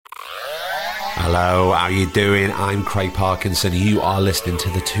Hello, how you doing? I'm Craig Parkinson. You are listening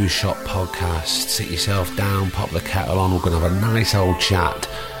to the Two Shot Podcast. Sit yourself down, pop the kettle on. We're going to have a nice old chat.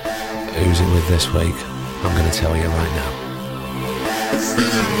 Who's it with this week? I'm going to tell you right now.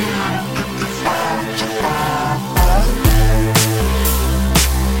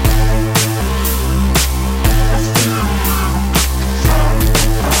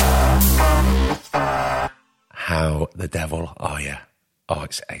 How the devil are you? Oh,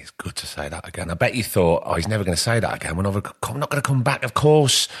 it's good to say that again. I bet you thought, he's never going to say that again. We're not going to come back. Of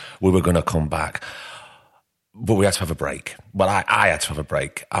course we were going to come back. But we had to have a break. Well, I had to have a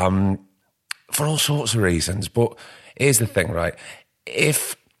break for all sorts of reasons. But here's the thing, right?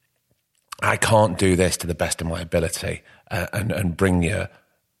 If I can't do this to the best of my ability and bring you,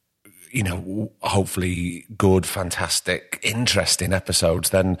 hopefully good, fantastic, interesting episodes,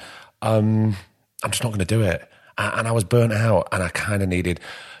 then I'm just not going to do it. And I was burnt out, and I kind of needed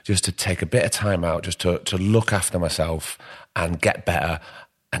just to take a bit of time out, just to look after myself and get better.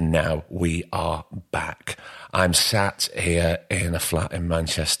 And now we are back. I'm sat here in a flat in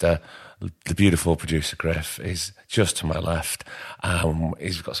Manchester. The beautiful producer Griff is just to my left.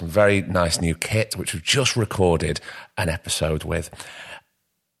 He's got some very nice new kit, which we've just recorded an episode with.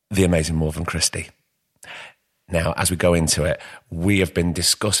 The amazing Morven Christie. Now, as we go into it, we have been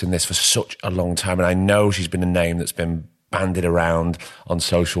discussing this for such a long time, and I know she's been a name that's been bandied around on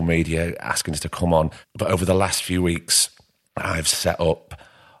social media, asking us to come on. But over the last few weeks, I've set up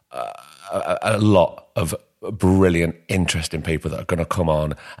a lot of brilliant, interesting people that are going to come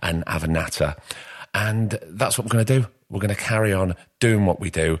on and have a natter. And that's what we're going to do. We're going to carry on doing what we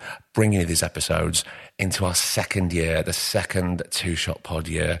do, bringing you these episodes into our second year, the second Two Shot Pod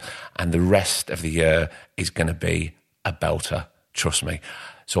year, and the rest of the year is going to be a belter, trust me.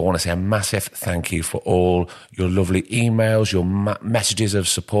 So I want to say a massive thank you for all your lovely emails, your messages of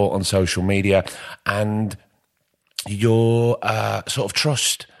support on social media, and your sort of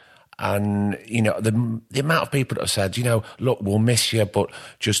trust. And, the amount of people that have said, look, we'll miss you, but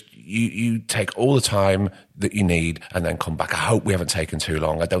just you take all the time that you need and then come back. I hope we haven't taken too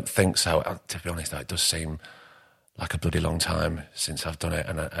long. I don't think so. To be honest, it does seem like a bloody long time since I've done it.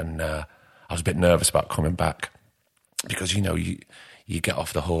 And I was a bit nervous about coming back because, you get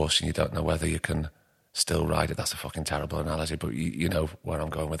off the horse and you don't know whether you can still ride it. That's a fucking terrible analogy, but you know where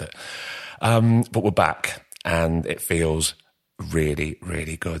I'm going with it. But we're back and it feels really,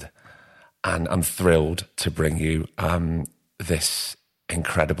 really good. And I'm thrilled to bring you this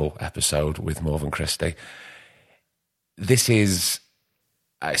incredible episode with Morven Christie. It's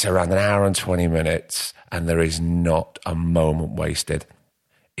around an hour and 20 minutes, and there is not a moment wasted.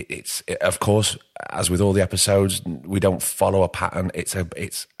 It's of course, as with all the episodes, we don't follow a pattern. It's a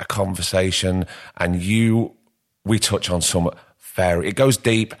conversation, and we touch on some it goes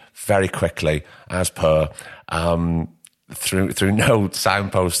deep very quickly, as per. Through no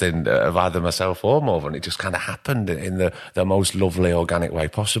signposting of either myself or Morven. It just kind of happened in the most lovely, organic way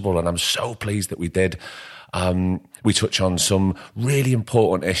possible. And I'm so pleased that we did. We touch on some really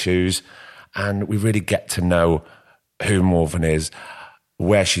important issues and we really get to know who Morven is,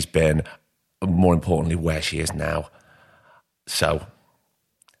 where she's been, and more importantly, where she is now. So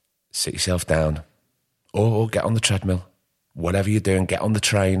sit yourself down or get on the treadmill. Whatever you're doing, get on the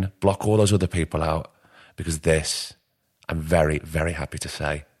train, block all those other people out, because this, I'm very, very happy to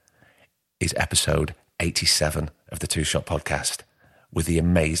say, is episode 87 of the Two Shot Podcast with the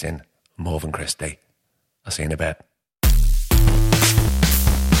amazing Morven Christie. I'll see you in a bit. I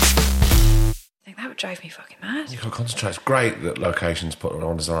think that would drive me fucking mad. You can concentrate. It's great that locations put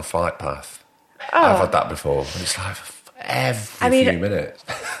on us on a flight path. Oh. I've had that before. And it's like every few minutes.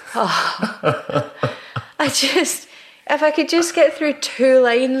 If I could just get through 2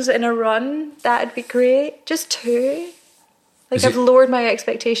 lines in a run, that'd be great. Just 2. I've lowered my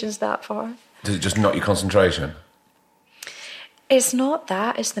expectations that far. Does it just knock your concentration? It's not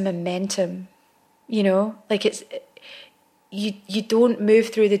that, it's the momentum. It's you don't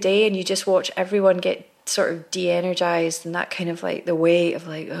move through the day and you just watch everyone get sort of de-energized, and that kind of the weight of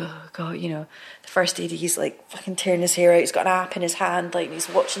oh God, the first AD, he's fucking tearing his hair out, he's got an app in his hand, and he's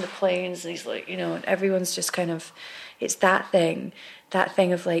watching the planes, and he's and everyone's just kind of, it's that thing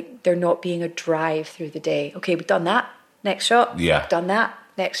of there not being a drive through the day. Okay, we've done that. Next shot. Yeah. Done that.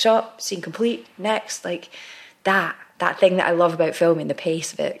 Next shot. Scene complete. Next. That thing that I love about filming, the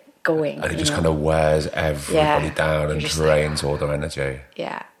pace of it going. And it just kind of wears everybody down and drains all their energy.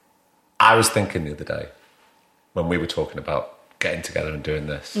 Yeah. I was thinking the other day, when we were talking about getting together and doing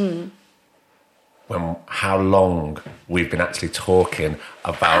this, how long we've been actually talking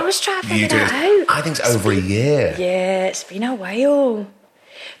about. I was trying to figure that out. I think it's over a year. Yeah, it's been a while.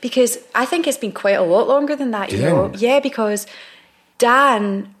 Because I think it's been quite a lot longer than that, Do you you know? think? Yeah, because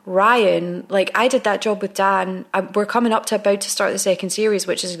Dan, Ryan, like I did that job with Dan. We're coming up to about to start the second series,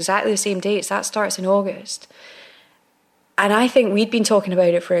 which is exactly the same dates. That starts in August. And I think we'd been talking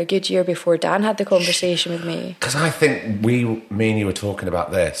about it for a good year before Dan had the conversation with me. Because I think me and you were talking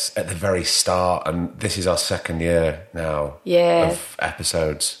about this at the very start, and this is our second year now of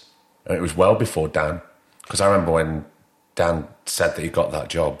episodes. And it was well before Dan. Because I remember when Dan said that he got that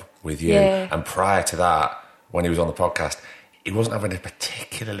job with you, and prior to that, when he was on the podcast, he wasn't having a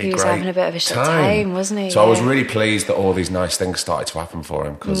particularly great time. He was having a bit of a shit time, wasn't he? So I was really pleased that all these nice things started to happen for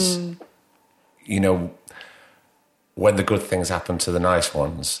him, because, you know, when the good things happen to the nice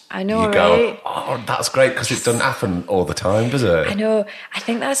ones, I know, you go, right? oh, that's great, because it doesn't happen all the time, does it? I know. I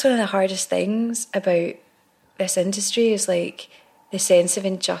think that's one of the hardest things about this industry is like the sense of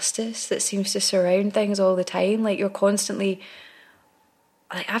injustice that seems to surround things all the time. Like you're constantly,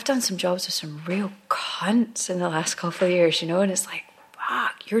 like I've done some jobs with some real cunts in the last couple of years, you know, and it's like,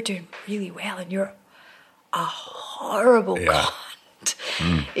 fuck, you're doing really well and you're a horrible cunt,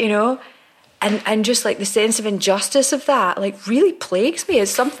 you know? And just like the sense of injustice of that like really plagues me. It's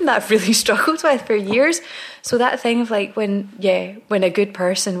something that I've really struggled with for years. So that thing of like when a good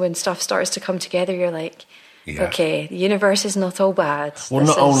person, when stuff starts to come together, you're like, okay, the universe is not all bad. Well,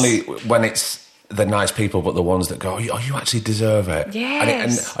 not only when it's the nice people, but the ones that go, oh, you actually deserve it.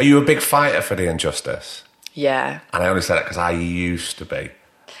 Yes. And are you a big fighter for the injustice? Yeah. And I only say that because I used to be.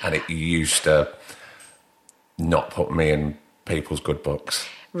 And it used to not put me in people's good books.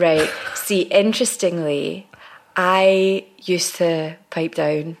 Right. See, interestingly, I used to pipe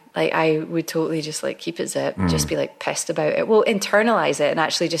down. Like I would totally just like keep it zip, just be like pissed about it. Well, internalize it and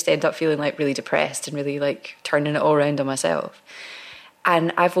actually just end up feeling like really depressed and really like turning it all around on myself.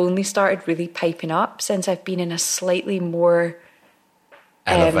 And I've only started really piping up since I've been in a slightly more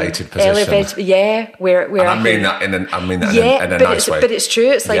elevated position. Where and I mean that in a nice way. But it's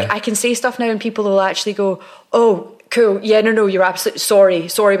true. It's like I can say stuff now and people will actually go, oh, cool, no, you're absolutely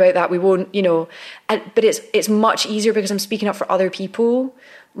sorry about that, we won't, you know. But it's much easier because I'm speaking up for other people.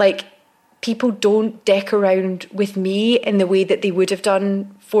 Like people don't dick around with me in the way that they would have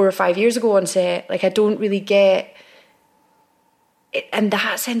done 4 or 5 years ago on set. Like I don't really get it, and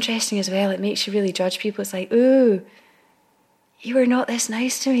that's interesting as well. It makes you really judge people. It's like, ooh, you were not this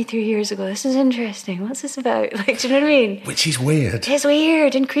nice to me 3 years ago. This is interesting. What's this about? Like, do you know what I mean? Which is weird. It's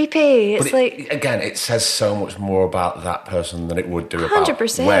weird and creepy. It's again, it says so much more about that person than it would do about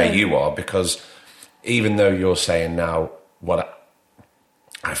 100%. where you are, because even though you're saying now what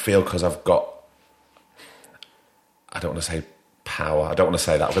I feel, because I've got, I don't want to say power, I don't want to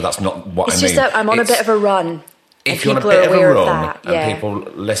say that, but that's not what I mean. It's just that I'm on a bit of a run. If you're on a bit of a run and people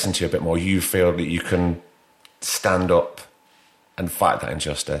listen to you a bit more, you feel that you can stand up and fight that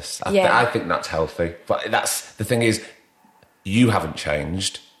injustice. I think that's healthy. But that's the thing is, you haven't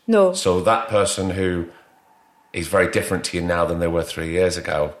changed. No. So that person who is very different to you now than they were 3 years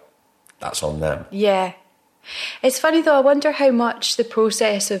ago, that's on them. Yeah. It's funny though, I wonder how much the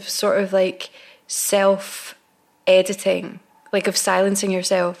process of sort of like self-editing, like of silencing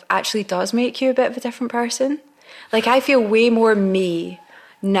yourself, actually does make you a bit of a different person. Like I feel way more me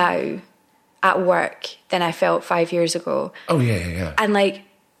now at work than I felt 5 years ago. Oh, yeah. And like,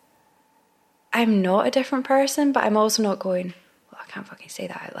 I'm not a different person, but I'm also not going, well, I can't fucking say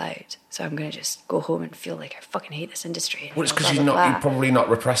that out loud. So I'm going to just go home and feel like I fucking hate this industry. Well, it's because you're probably not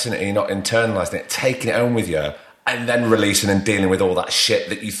repressing it and you're not internalising it, taking it home with you, and then releasing and dealing with all that shit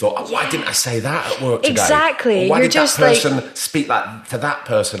that you thought, why didn't I say that at work today? Exactly. Or why did that person speak like to that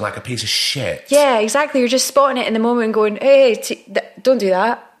person like a piece of shit? Yeah, exactly. You're just spotting it in the moment and going, hey, don't do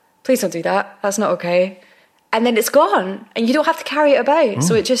that. Please don't do that. That's not okay. And then it's gone, and you don't have to carry it about.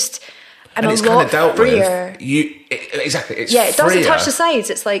 So it just, I'm a lot freer. Exactly. It's it doesn't freer. touch the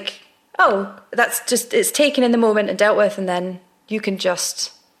sides. It's like, oh, that's just, it's taken in the moment and dealt with, and then you can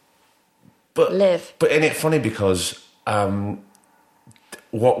just live. But isn't it funny because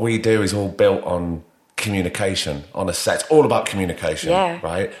what we do is all built on communication on a set. It's all about communication,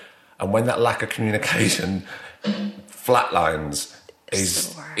 right? And when that lack of communication flatlines,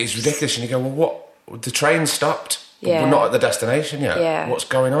 is ridiculous. And you go, well, what? The train stopped. But we're not at the destination yet. Yeah. What's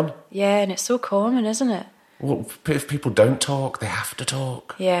going on? Yeah, and it's so common, isn't it? Well, if people don't talk, they have to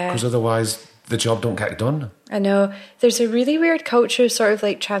talk. Yeah. Because otherwise the job don't get done. I know. There's a really weird culture of sort of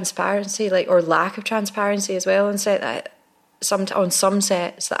like transparency, like, or lack of transparency as well on set, that on some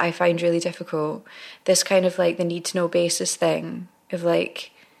sets that I find really difficult. This kind of like the need to know basis thing of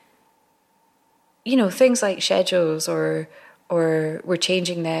like, you know, things like schedules or we're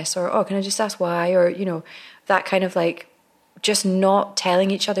changing this, or, oh, can I just ask why? Or, you know, that kind of like just not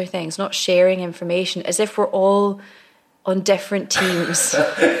telling each other things, not sharing information, as if we're all on different teams.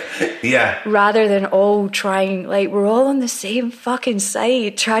 Yeah. Rather than all trying, like, we're all on the same fucking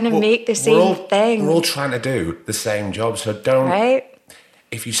side, trying to make the same thing. We're all trying to do the same job, so don't... Right?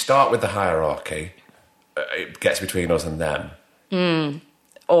 If you start with the hierarchy, it gets between us and them.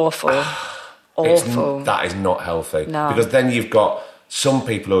 Awful. Awful. That is not healthy. No. Because then you've got some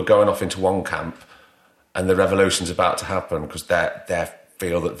people who are going off into one camp and the revolution's about to happen because they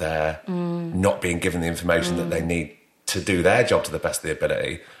feel that they're not being given the information that they need to do their job to the best of their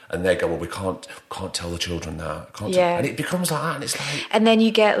ability, and they go, well, we can't tell the children that. And it becomes like that, and it's like... And then you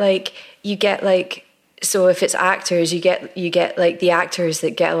get like, so if it's actors, you get like the actors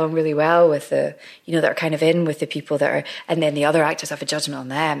that get along really well with the, you know, that are kind of in with the people that are, and then the other actors have a judgment on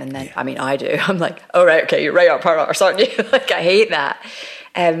them. And then, I mean, I do. I'm like, oh, right, okay, you're right on part, aren't you? Like, I hate that.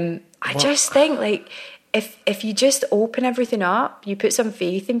 I just think, like, if you just open everything up, you put some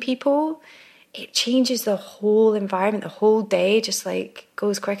faith in people, it changes the whole environment. The whole day just, like,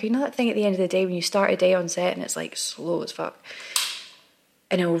 goes quicker. You know that thing at the end of the day when you start a day on set and it's, like, slow as fuck?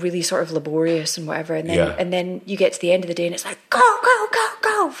 And it will really sort of laborious and whatever, and then you get to the end of the day and it's like go,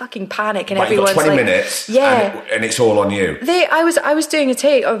 fucking panic, and everyone's you've got 20 like, minutes, yeah, and it's all on you. I was doing a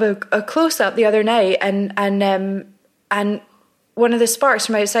take of a close up the other night, and one of the sparks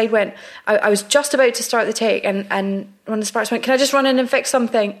from outside went. I was just about to start the take, and one of the sparks went, "Can I just run in and fix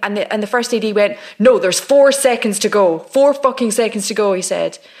something?" And the first AD went, "No, there's 4 seconds to go. 4 fucking seconds to go," he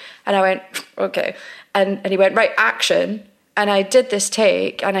said, and I went, "Okay," and he went, "Right, action." And I did this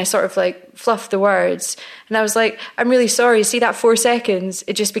take and I sort of like fluffed the words. And I was like, I'm really sorry. See that 4 seconds?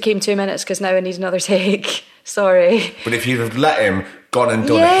 It just became 2 minutes because now I need another take. Sorry. But if you'd have let him gone and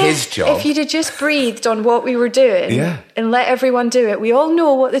done his job. If you'd have just breathed on what we were doing and let everyone do it. We all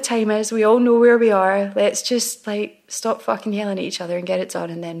know what the time is. We all know where we are. Let's just like stop fucking yelling at each other and get it done,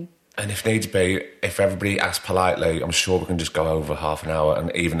 and then... And if needs be, if everybody asks politely, I'm sure we can just go over half an hour,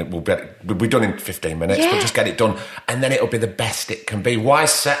 and even we'll be done in 15 minutes, but just get it done, and then it'll be the best it can be. Why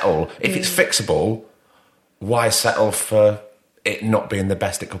settle? If it's fixable, why settle for it not being the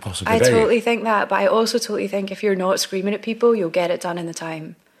best it could possibly be? I totally think that, but I also totally think if you're not screaming at people, you'll get it done in the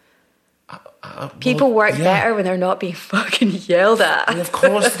time. People work better when they're not being fucking yelled at. And of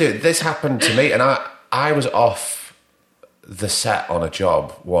course they do. This happened to me, and I was off the set on a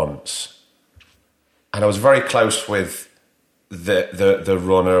job once, and I was very close with the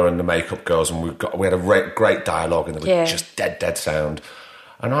runner and the makeup girls, and we had a great dialogue, and there was just dead sound.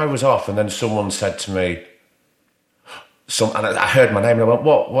 And I was off, and then someone said to me, and I heard my name, and I went,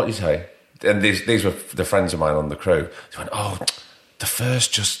 "What you say?" And these were the friends of mine on the crew. They went, "Oh, the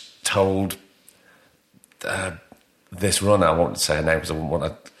first just told this runner, I won't say her name because I wouldn't want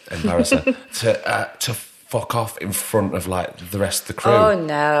to embarrass her, to fuck off in front of like the rest of the crew." Oh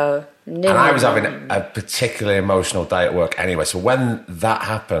no. And I was having a particularly emotional day at work anyway, so when that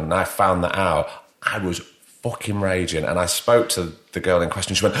happened and I found that out, I was fucking raging, and I spoke to the girl in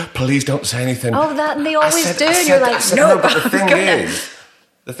question. She went, "Please don't say anything." Oh, that, and they always do, and you're like, no. But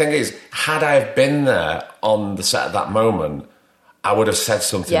the thing is, had I have been there on the set at that moment, I would have said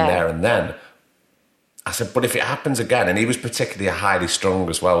something there and then. I said, but if it happens again, and he was particularly highly strung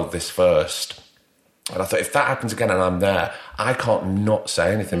as well, this first, and I thought, if that happens again and I'm there, I can't not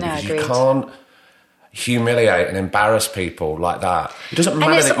say anything, because you can't humiliate and embarrass people like that. It doesn't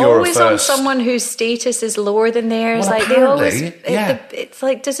matter that you're a first. And it's always on someone whose status is lower than theirs. Well, like they always, it's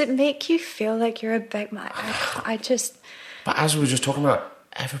like, does it make you feel like you're a big man? I just. But as we were just talking about,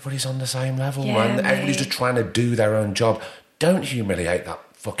 everybody's on the same level, man. Everybody's just trying to do their own job. Don't humiliate that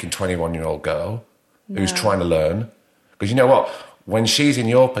fucking 21-year-old girl who's trying to learn, because you know what? When she's in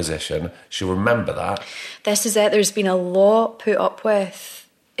your position, she'll remember that. This is it. There's been a lot put up with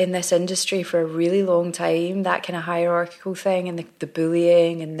in this industry for a really long time, that kind of hierarchical thing, and the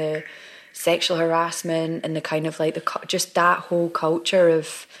bullying and the sexual harassment and the kind of like just that whole culture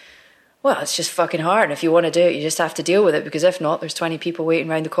of, well, it's just fucking hard, and if you want to do it, you just have to deal with it, because if not, there's 20 people waiting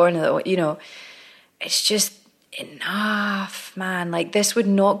around the corner that, you know, it's just enough, man. Like, this would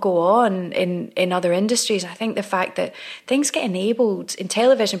not go on in other industries. I think the fact that things get enabled in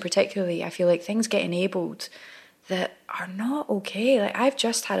television particularly, I feel like things get enabled that are not okay. Like, I've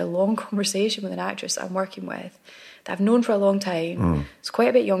just had a long conversation with an actress that I'm working with that I've known for a long time. It's quite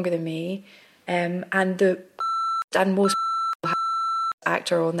a bit younger than me, and most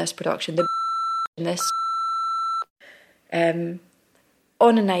actor on this production,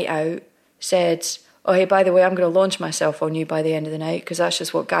 on a night out, said, "Oh, hey, by the way, I'm going to launch myself on you by the end of the night, because that's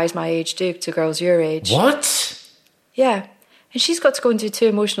just what guys my age do to girls your age." What? Yeah. And she's got to go and do 2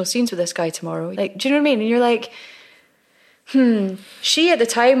 emotional scenes with this guy tomorrow. Like, do you know what I mean? And you're like, She at the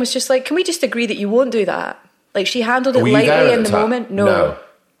time was just like, can we just agree that you won't do that? Like, she handled it Were you there lightly at in the the time? moment. No.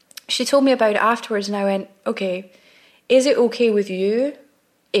 She told me about it afterwards, and I went, okay, is it okay with you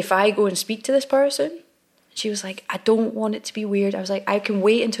if I go and speak to this person? She was like, I don't want it to be weird. I was like, I can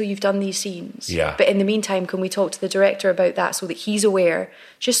wait until you've done these scenes. Yeah. But in the meantime, can we talk to the director about that so that he's aware,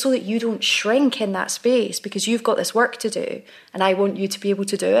 just so that you don't shrink in that space, because you've got this work to do and I want you to be able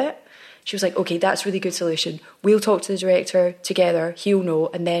to do it. She was like, okay, that's a really good solution. We'll talk to the director together. He'll know.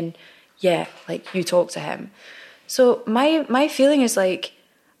 And then, yeah, like, you talk to him. So my feeling is like,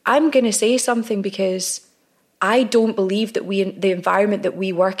 I'm going to say something because I don't believe that the environment that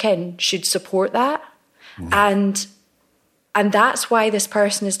we work in should support that. And that's why this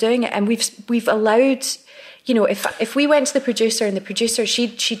person is doing it. And we've allowed, you know, if we went to the producer and the producer,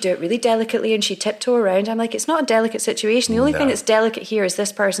 she'd do it really delicately and she'd tiptoe around. I'm like, it's not a delicate situation. The only thing that's delicate here is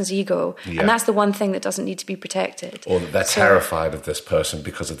this person's ego. Yeah. And that's the one thing that doesn't need to be protected. Or that they're terrified of this person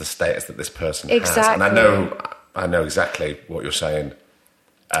because of the status that this person has. Exactly. And I know exactly what you're saying.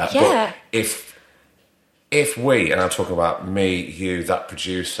 Yeah. But if we, and I'm talking about me, you, that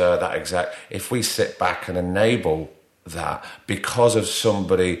producer, that exec, if we sit back and enable that because of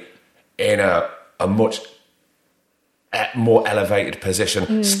somebody in a much more elevated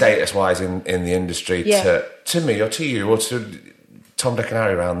position, status-wise in the industry, to me or to you or to Tom, Dick and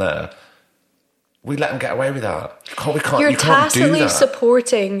Harry around there, we let them get away with that. You're you can't do tacitly that.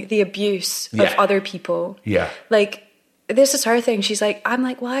 supporting the abuse of other people. Yeah. Like, this is her thing. She's like, I'm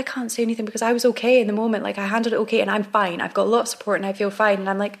like, well, I can't say anything because I was okay in the moment. Like, I handled it okay and I'm fine. I've got a lot of support and I feel fine. And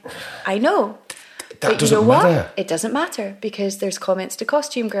I'm like, I know. That but doesn't you know matter. what? It doesn't matter because there's comments to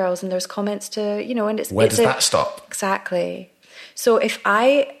costume girls and there's comments to, you know, and it's... Where does that stop? Exactly. So if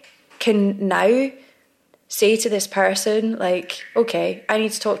I can now say to this person, like, okay, I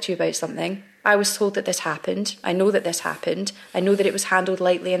need to talk to you about something. I was told that this happened. I know that this happened. I know that it was handled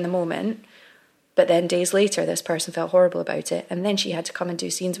lightly in the moment. But then days later, this person felt horrible about it. And then she had to come and do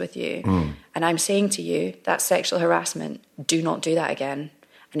scenes with you. And I'm saying to you, that's sexual harassment. Do not do that again.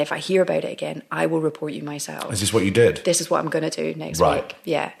 And if I hear about it again, I will report you myself. Is this what you did? This is what I'm going to do next week.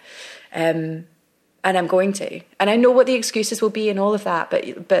 Yeah. And I'm going to. And I know what the excuses will be and all of that.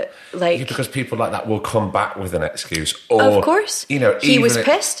 But like... Yeah, because people like that will come back with an excuse. Or, of course. You know, he was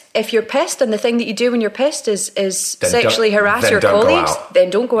pissed. If you're pissed and the thing that you do when you're pissed is sexually harass your colleagues, then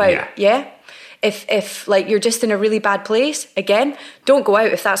don't go out. Yeah. If like you're just in a really bad place, again, don't go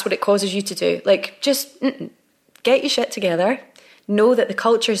out if that's what it causes you to do. Like, just get your shit together. Know that the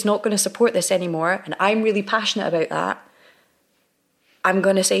culture is not going to support this anymore, and I'm really passionate about that. I'm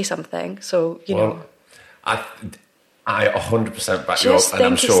going to say something. So, you know. I 100% back you up, and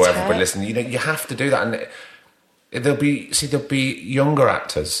I'm sure everybody listening, you know, you have to do that. And there'll be younger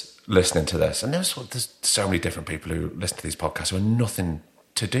actors listening to this, and there's so many different people who listen to these podcasts who are nothing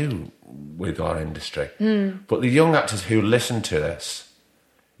to do with our industry. But the young actors who listen to this,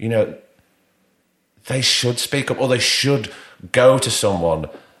 you know, they should speak up, or they should go to someone,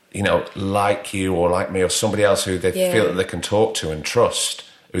 you know, like you or like me or somebody else who they feel that they can talk to and trust,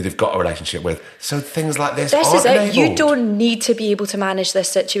 who they've got a relationship with. So things like this aren't enabled. You don't need to be able to manage this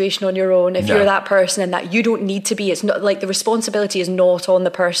situation on your own if you're that person, and that you don't need to be. It's not like the responsibility is not on the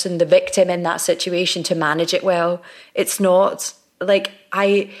person, the victim in that situation, to manage it well. It's not. Like,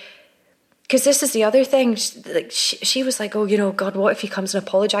 because this is the other thing, she was like, oh, you know, God, what if he comes and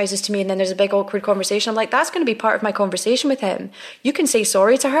apologises to me and then there's a big awkward conversation? I'm like, that's going to be part of my conversation with him. You can say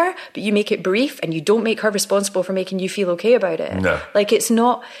sorry to her, but you make it brief and you don't make her responsible for making you feel okay about it. No. Like, it's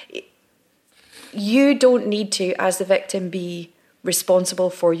not... You don't need to, as the victim, be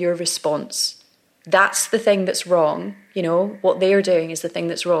responsible for your response. That's the thing that's wrong. You know, what they're doing is the thing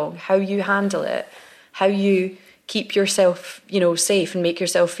that's wrong. How you handle it, how you... keep yourself, you know, safe and make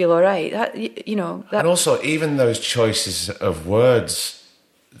yourself feel all right. That, you know, that... And also, even those choices of words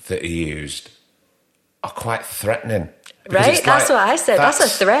that he used are quite threatening. Right? That's what I said. That's a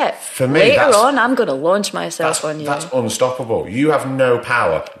threat. For me, later on, I'm going to launch myself on you. That's unstoppable. You have no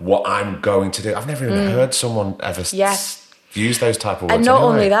power. What I'm going to do. I've never even heard someone ever use those type of words. And not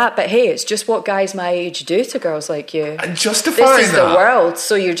only that, but hey, it's just what guys my age do to girls like you. And justifying this is the world,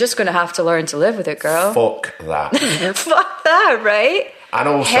 so you're just going to have to learn to live with it, girl. Fuck that. Fuck that, right? And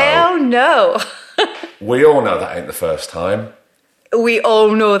also, hell no. We all know that ain't the first time. We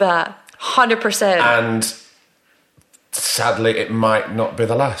all know that, 100%. And sadly, it might not be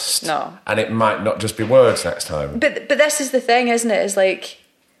the last. No. And it might not just be words next time. But this is the thing, isn't it? Is like,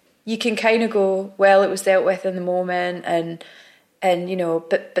 you can kind of go, well, it was dealt with in the moment, and you know,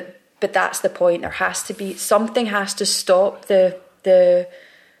 but that's the point. There has to be something has to stop the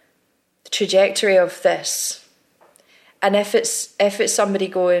trajectory of this. And if it's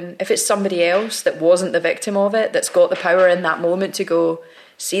somebody else that wasn't the victim of it, that's got the power in that moment to go,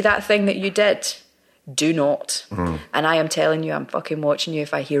 see that thing that you did, do not. And I am telling you, I'm fucking watching you.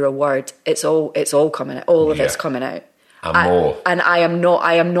 If I hear a word, it's all coming out. All of it's coming out. And more. And I am not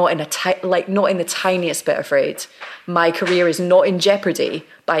not in the tiniest bit afraid. My career is not in jeopardy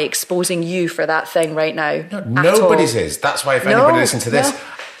by exposing you for that thing right now. Nobody's is. That's why if anybody listening to this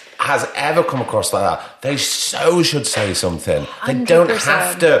has ever come across like that, they should say something. 100%. They don't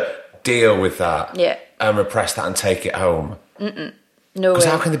have to deal with that and repress that and take it home. No, because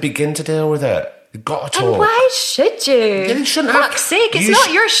how can they begin to deal with it? You've got to talk. And why should you? You shouldn't have. Fuck's sake, it's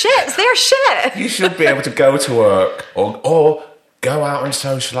not your shit, it's their shit. You should be able to go to work or go out and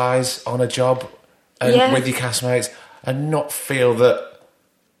socialise on a job and with your castmates and not feel that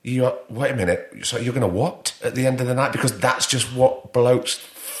wait a minute, so you're going to what at the end of the night? Because that's just what blokes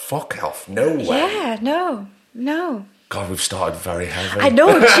fuck off. No way. Yeah, no. God, we've started very heavy. I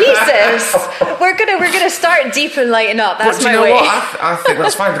know, Jesus. We're gonna start deep and lighten up. That's my way. What? I think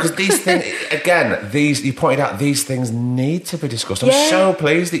that's fine because these things, again, you pointed out, these things need to be discussed. I'm so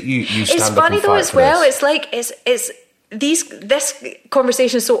pleased that you stand up and fight for this. It's funny though as well. It's like this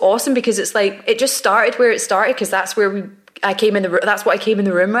conversation is so awesome because it's like it just started where it started because that's where that's what I came in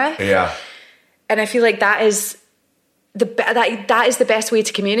the room with. Yeah. And I feel like that is that is the best way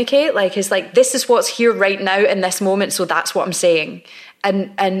to communicate. Like, is like, this is what's here right now in this moment, so that's what I'm saying.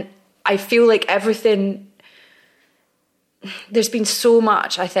 And I feel like everything, there's been so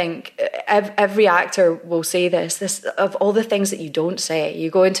much, I think, every actor will say this of all the things that you don't say. You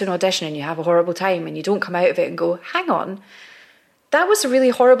go into an audition and you have a horrible time and you don't come out of it and go, hang on, that was a really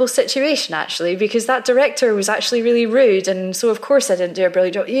horrible situation, actually, because that director was actually really rude, and so of course I didn't do a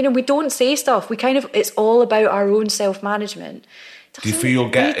brilliant job. You know, we don't say stuff. It's all about our own self-management. Do you feel you're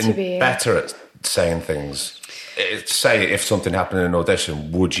getting better at saying things? Say, if something happened in an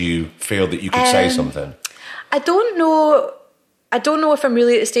audition, would you feel that you could say something? I don't know if I'm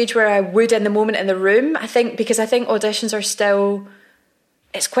really at the stage where I would in the moment in the room. I think auditions are still,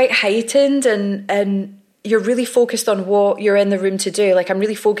 it's quite heightened and you're really focused on what you're in the room to do. Like, I'm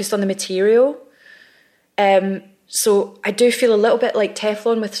really focused on the material. So I do feel a little bit like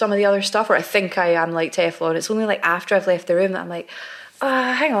Teflon with some of the other stuff, or I think I am like Teflon. It's only like after I've left the room that I'm like,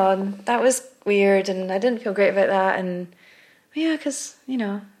 hang on, that was weird and I didn't feel great about that. And yeah, because, you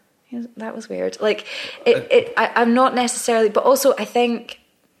know, that was weird. Like, I'm not necessarily, but also I think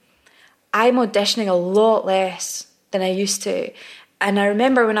I'm auditioning a lot less than I used to. And I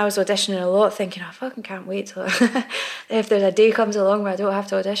remember when I was auditioning a lot thinking, I fucking can't wait till if there's a day comes along where I don't have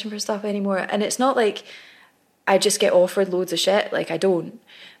to audition for stuff anymore. And it's not like I just get offered loads of shit, like I don't.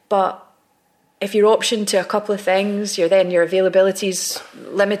 But if you're optioned to a couple of things, your availability's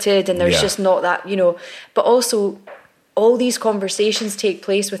limited and there's just not that, you know. But also, all these conversations take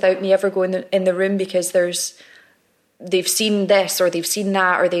place without me ever going in the room because they've seen this or they've seen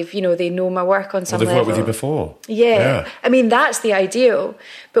that or they know my work on some level. They've worked with you before. Yeah. I mean, that's the ideal.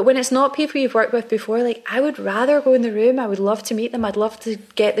 But when it's not people you've worked with before, like, I would rather go in the room. I would love to meet them. I'd love to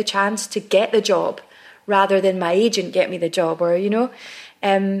get the chance to get the job rather than my agent get me the job or, you know.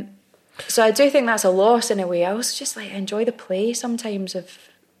 So I do think that's a loss in a way. I also just like enjoy the play sometimes of.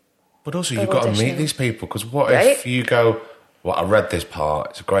 But also you've got to meet these people because what if you go, well, I read this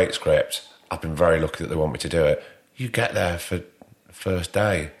part, it's a great script, I've been very lucky that they want me to do it. You get there for the first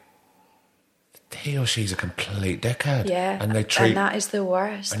day, he or she's a complete dickhead. Yeah, and that is the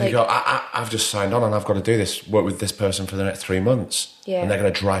worst. And you go, I've just signed on and I've got to do this, work with this person for the next 3 months. Yeah. And they're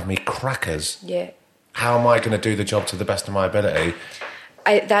going to drive me crackers. Yeah. How am I going to do the job to the best of my ability?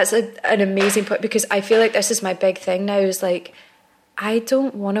 That's an amazing point because I feel like this is my big thing now is like, I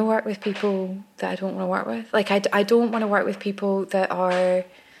don't want to work with people that I don't want to work with. Like, I don't want to work with people that are,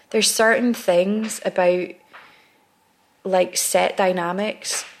 there's certain things about like set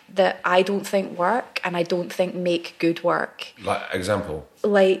dynamics that I don't think work and I don't think make good work. Like example?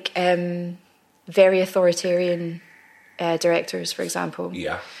 Like very authoritarian directors, for example.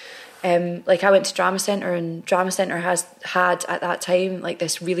 Yeah. Like I went to Drama Centre and Drama Centre had at that time like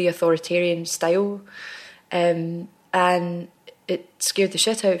this really authoritarian style and it scared the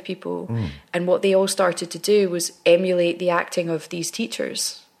shit out of people. And what they all started to do was emulate the acting of these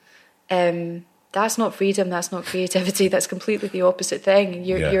teachers. That's not freedom. That's not creativity. That's completely the opposite thing.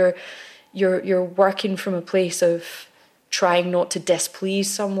 You're working from a place of trying not to displease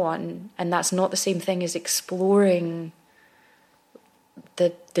someone, and that's not the same thing as exploring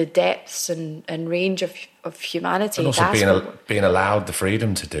the depths and range of humanity. And also being allowed the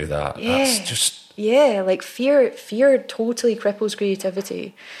freedom to do that. Yeah. That's just like fear totally cripples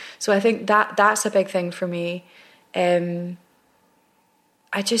creativity. So I think that's a big thing for me. I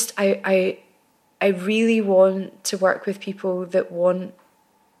really want to work with people that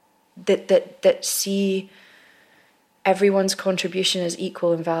see everyone's contribution as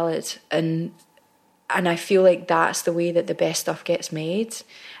equal and valid, and I feel like that's the way that the best stuff gets made.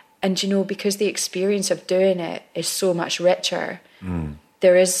 And because the experience of doing it is so much richer,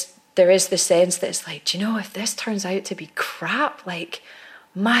 there is the sense that it's like, if this turns out to be crap, like,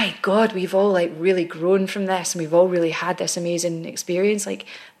 my God, we've all like really grown from this, and we've all really had this amazing experience. Like,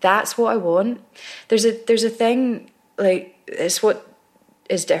 that's what I want. There's a thing, like, it's what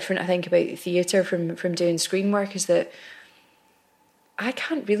is different, I think, about theatre from doing screen work, is that I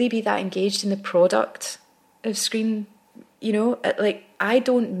can't really be that engaged in the product of screen. Like, I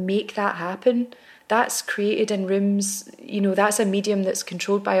don't make that happen. That's created in rooms. That's a medium that's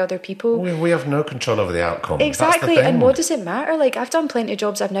controlled by other people. We have no control over the outcome. Exactly. And what does it matter? Like, I've done plenty of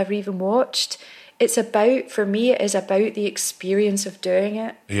jobs I've never even watched. For me, it is about the experience of doing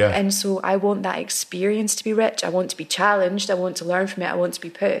it. Yeah. And so I want that experience to be rich. I want to be challenged. I want to learn from it. I want to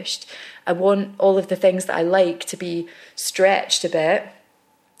be pushed. I want all of the things that I like to be stretched a bit,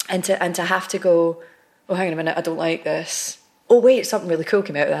 and to have to go, oh, hang on a minute, I don't like this. Oh, wait, something really cool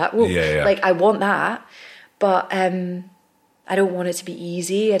came out of that. Whoa. Yeah. Like, I want that. But I don't want it to be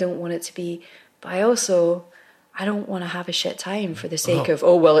easy. I don't want it to be... But I don't want to have a shit time for the sake of,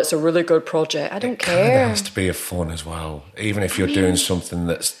 it's a really good project. I don't care. It kind of has to be a fun as well. Even if you're doing something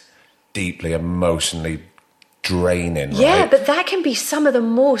that's deeply emotionally draining, yeah, right? But that can be some of the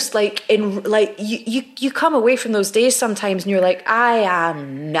most, like, you come away from those days sometimes and you're like, I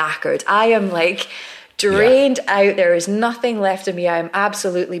am knackered. I am, like, drained out. There is nothing left of me. I am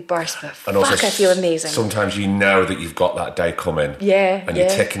absolutely burst, but and also, I feel amazing. Sometimes you know that you've got that day coming. Yeah. And you're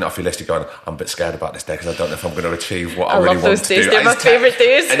ticking off your list. You're going, I'm a bit scared about this day because I don't know if I'm going to achieve what I really love want those to days. do. They're my favourite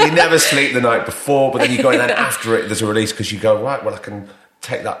days. And you never sleep the night before, but then you go, and then after it, there's a release because you go, right, well, I can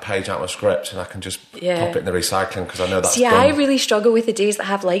take that page out of my script and I can just pop it in the recycling because I know that's done. I really struggle with the days that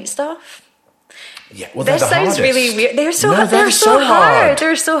have light stuff. Yeah, well, this sounds really weird. They're so hard.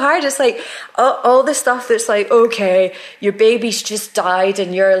 They're so hard. It's like all the stuff that's like, okay, your baby's just died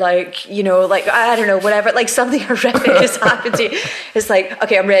and you're like, like, I don't know, whatever, like something horrific has happened to you. It's like,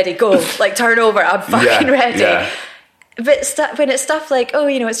 okay, I'm ready, go, like, turn over, I'm fucking ready. Yeah. But when it's stuff like,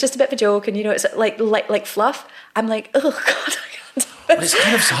 it's just a bit of a joke, and it's like fluff, I'm like, oh God, I can't. Well, it's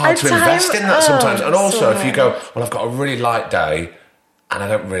kind of hard to invest in that sometimes. And also, if you go, well, I've got a really light day and I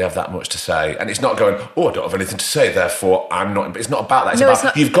don't really have that much to say, and it's not going, I don't have anything to say, therefore I'm not. It's not about that. It's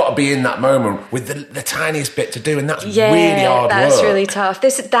about you've got to be in that moment with the tiniest bit to do, and that's really hard work. That's really tough.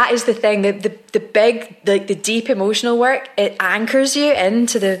 That is the thing. The big, like the deep emotional work, it anchors you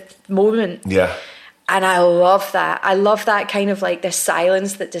into the moment. Yeah. And I love that. I love that kind of like the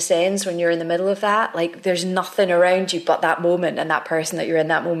silence that descends when you're in the middle of that. Like, there's nothing around you but that moment and that person that you're in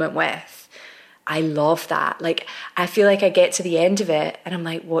that moment with. I love that. Like, I feel like I get to the end of it and I'm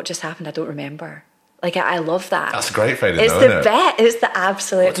like, what just happened? I don't remember. Like, I love that. That's a great feeling, It's the best. It's the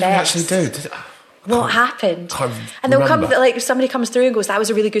absolute best. What did you actually do? What happened? And they'll come, like, if somebody comes through and goes, that was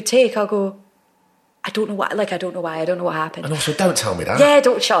a really good take, I'll go, I don't know why. I don't know what happened. And also, don't tell me that. Yeah,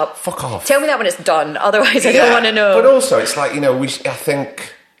 don't shut up. Fuck off. Tell me that when it's done. Otherwise, I don't want to know. But also, it's like,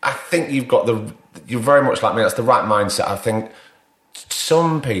 I think you've got you're very much like me. That's the right mindset. I think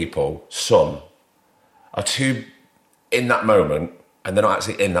some people, are too in that moment, and they're not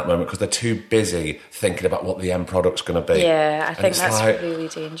actually in that moment because they're too busy thinking about what the end product's going to be. Yeah, I think that's like, really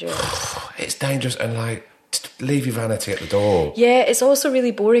dangerous. It's dangerous, and like, leave your vanity at the door. Yeah, it's also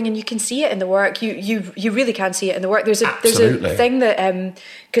really boring, and you can see it in the work. You really can see it in the work. There's a thing that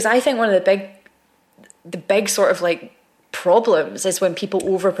because I think one of the big sort of like problems is when people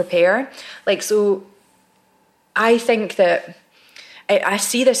over prepare. Like, so I think that I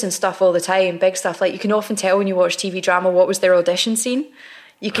see this in stuff all the time, big stuff. Like, you can often tell when you watch TV drama what was their audition scene.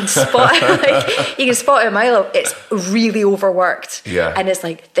 You can spot you can spot it a mile off. It's really overworked. Yeah. And it's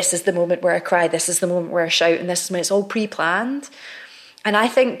like, this is the moment where I cry, this is the moment where I shout, and this is when it's all pre-planned. And I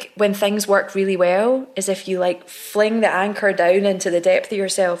think when things work really well is if you like fling the anchor down into the depth of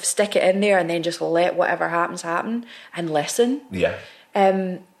yourself, stick it in there, and then just let whatever happens happen and listen. Yeah.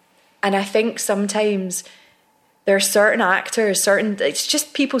 And I think sometimes there are certain actors, it's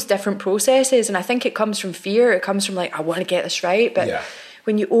just people's different processes, and I think it comes from fear. It comes from like, I want to get this right, but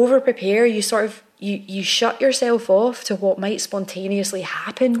when you over prepare, you sort of you shut yourself off to what might spontaneously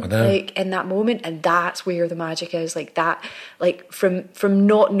happen, like in that moment, and that's where the magic is. Like that, like from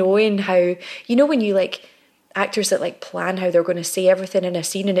not knowing how, when you like actors that like plan how they're going to say everything in a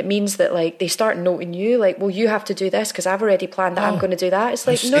scene, and it means that like they start noting you like, well, you have to do this because I've already planned that I'm going to do that. It's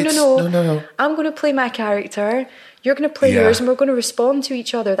like, no. I'm going to play my character. You're going to play yours, and we're going to respond to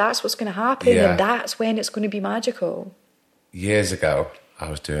each other. That's what's going to happen, and that's when it's going to be magical. Years ago, I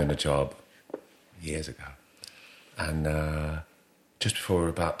was doing a job. Years ago, and just before we were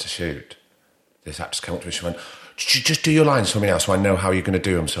about to shoot, this actress came up to me. She went, "Just do your lines for me now, so I know how you're going to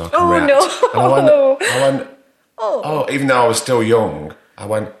do them, so I can react." No! And I went, oh, even though I was still young, I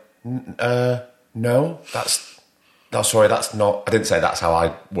went, no, sorry, that's not. I didn't say that's how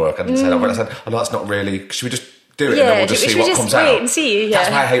I work. I didn't say that, but I said, oh, that's not really. Should we just do it and then we'll just see what comes out? Wait and see. Yeah. That's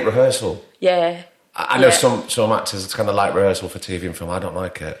why I hate rehearsal. Yeah. I know some actors, it's kind of like rehearsal for TV and film. I don't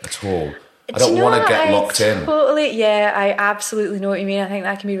like it at all. I don't want to get locked in. Totally, yeah, I absolutely know what you mean. I think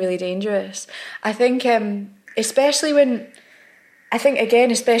that can be really dangerous. I think, especially when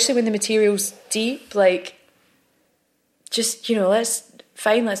the material's deep, like, just, let's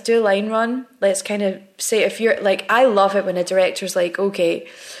do a line run. Let's kind of say, if you're, like, I love it when a director's like, okay,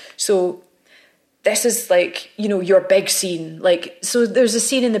 so this is, like, your big scene. Like, so there's a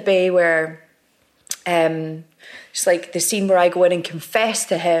scene in The Bay where, it's like the scene where I go in and confess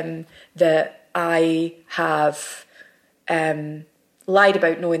to him that I have lied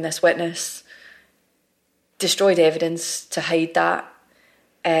about knowing this witness, destroyed evidence to hide that,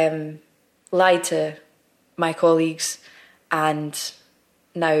 lied to my colleagues, and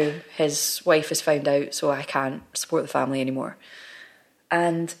now his wife has found out, so I can't support the family anymore.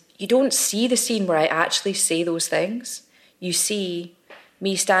 And you don't see the scene where I actually say those things. You see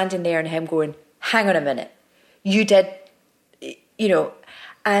me standing there and him going, hang on a minute, you did,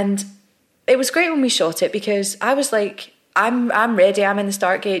 and it was great when we shot it because I was like, I'm ready, I'm in the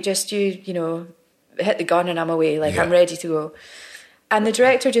start gate, just you hit the gun and I'm away, like I'm ready to go. And the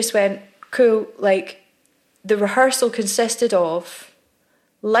director just went, cool, like the rehearsal consisted of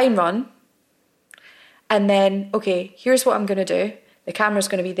line run, and then, okay, here's what I'm going to do. The camera's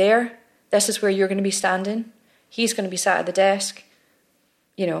going to be there. This is where you're going to be standing. He's going to be sat at the desk.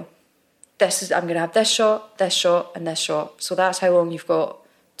 I'm going to have this shot, and this shot. So that's how long you've got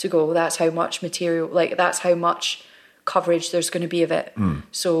to go. That's how much material, like that's how much coverage there's going to be of it.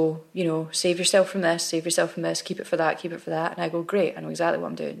 So, save yourself from this, keep it for that. And I go, great, I know exactly what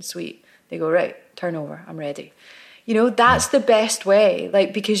I'm doing. Sweet. They go, right, turn over, I'm ready. That's the best way.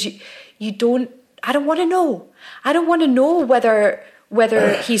 Like, because I don't want to know. I don't want to know whether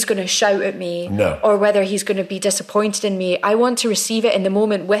he's going to shout at me or whether he's going to be disappointed in me. I want to receive it in the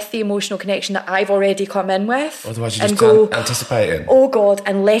moment with the emotional connection that I've already come in with. Otherwise you're just anticipating. Oh God,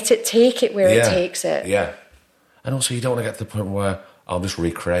 and let it take it where it takes it. Yeah. And also you don't want to get to the point where I'm just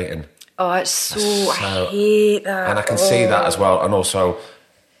recreating. Oh, it's so I hate that. And I can see that as well. And also,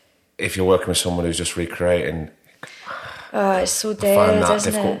 if you're working with someone who's just recreating... Oh, it's so dead,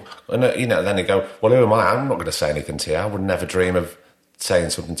 isn't difficult. It? And then you go, well, who am I? I'm not going to say anything to you. I would never dream of saying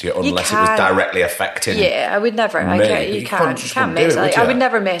something to you unless it was directly affecting. Yeah, I would never. Me. You can't mess. I would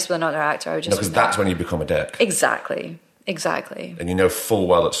never mess with another actor. I would just because that's when you become a dick. Exactly. And you know full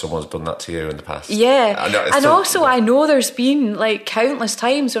well that someone's done that to you in the past. Yeah, I know there's been like countless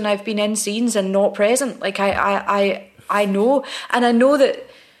times when I've been in scenes and not present. Like I know, and I know that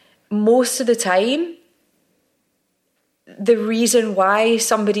most of the time, the reason why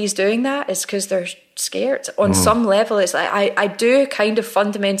somebody's doing that is because they're scared. On some level, it's like I do kind of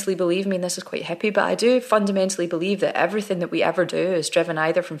fundamentally believe, this is quite hippie, but I do fundamentally believe that everything that we ever do is driven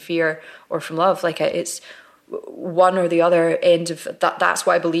either from fear or from love. Like it's one or the other end of that. That's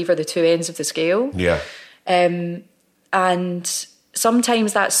what I believe are the two ends of the scale. Yeah. And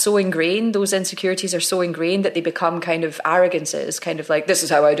sometimes that's so ingrained, those insecurities are so ingrained that they become kind of arrogances, kind of like, this is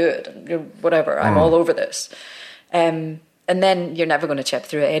how I do it, whatever, I'm all over this. And then you're never going to chip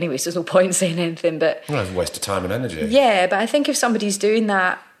through it anyway, so there's no point in saying anything. But it's a waste of time and energy. Yeah, but I think if somebody's doing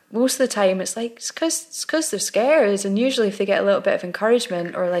that, most of the time it's like, it's because they're scared. And usually if they get a little bit of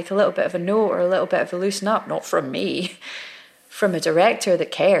encouragement or like a little bit of a note or a little bit of a loosen up, not from me, from a director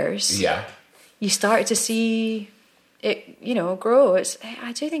that cares, you start to see it, grow.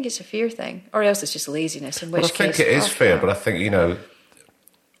 I do think it's a fear thing, or else it's just laziness, in which case... I think it is fear, but I think,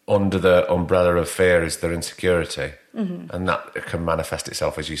 under the umbrella of fear is their insecurity. And that can manifest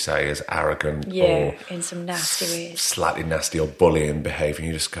itself, as you say, as arrogant or in some nasty ways, slightly nasty or bullying behaviour.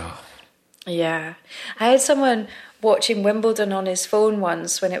 You just go... Yeah. I had someone watching Wimbledon on his phone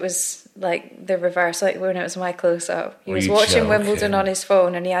once when it was like the reverse, like when it was my close-up. He was watching Wimbledon on his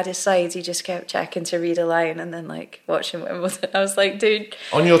phone and he had his sides, he just kept checking to read a line and then like watching Wimbledon. I was like, dude...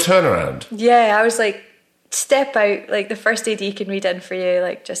 On your turnaround? Yeah, I was like, step out, like the first AD can read in for you,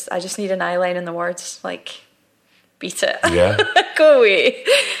 like I just need an eye line in the words, like beat it. Yeah. Go away.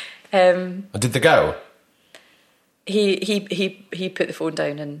 Did they go? He put the phone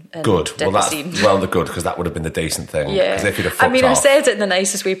down and Good. did Well, the that's scene. the good, because that would have been the decent thing. Yeah. Because if you'd have fucked I off, said it in the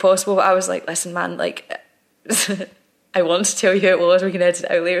nicest way possible, but I was like, listen, man, like, I want to tell you who it was. We can edit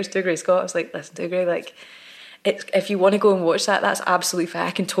it out later. It's Dougray Scott. I was like, listen, Dougray, like, if you want to go and watch that, that's absolutely fine.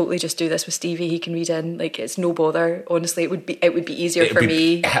 I can totally just do this with Stevie. He can read in. Like, it's no bother. Honestly, it would be easier for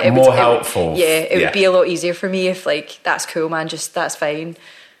me. More helpful. It would be a lot easier for me if, like, that's cool, man. Just that's fine.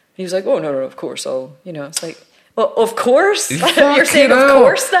 He was like, oh no, of course, it's like, well, of course. You're saying of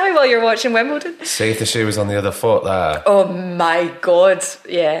course now while you're watching Wimbledon. See if the shoe was on the other foot there. Oh my God,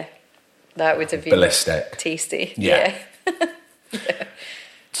 yeah, that would have been ballistic, tasty. Yeah. Yeah.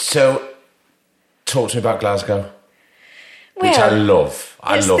 So, talk to me about Glasgow, which Well, I love.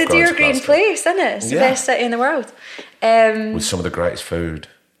 It's the Deer Green place, isn't it? It's the best city in the world. With some of the greatest food.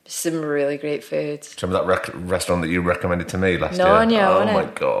 Some really great food. Some of that restaurant that you recommended to me last Nanya, year. Oh wasn't my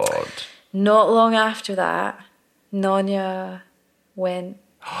it? God. Not long after that, Nanya went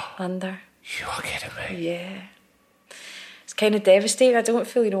under. You are kidding me. Yeah. It's kind of devastating. I don't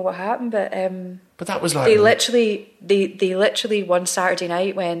fully know what happened, but that was like... They literally one Saturday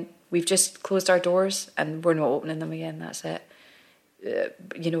night went, we've just closed our doors and we're not opening them again, that's it.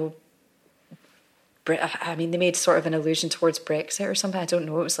 I mean, they made sort of an allusion towards Brexit or something. I don't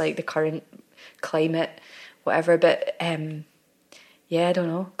know. It was like the current climate, whatever. But yeah, I don't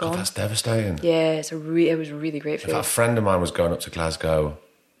know. Gone. God, that's devastating. Yeah, it was really great food. A friend of mine was going up to Glasgow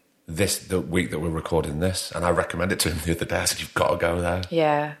the week that we're recording this, and I recommended it to him the other day. I said, you've got to go there.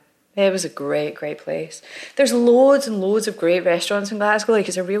 Yeah, it was a great place. There's loads and loads of great restaurants in Glasgow. Like,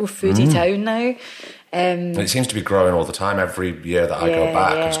 it's a real foodie town now. And it seems to be growing all the time. Every year that I go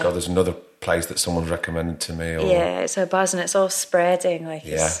back, I just go, there's another place that someone's recommended to me. Or... Yeah, it's a buzz and it's all spreading. Like,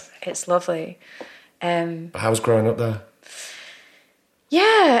 it's lovely. But how was growing up there?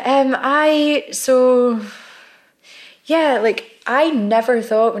 Yeah, I never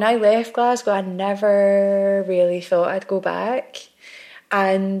thought, when I left Glasgow, I never really thought I'd go back.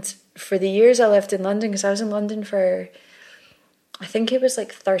 And for the years I lived in London, because I was in London for, I think it was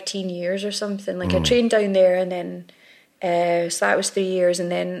like 13 years or something. Like, I trained down there, and then, so that was 3 years, and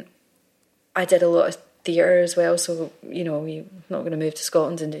then I did a lot of theatre as well. So, you're not going to move to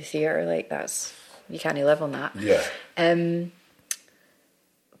Scotland and do theatre. Like, you can't live on that. Yeah.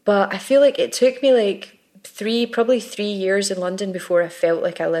 But I feel like it took me like probably 3 years in London before I felt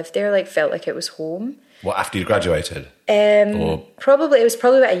like I lived there, like felt like it was home. What, after you graduated? Probably, it was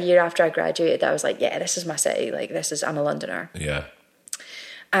probably about a year after I graduated that I was like, yeah, this is my city. Like, I'm a Londoner. Yeah.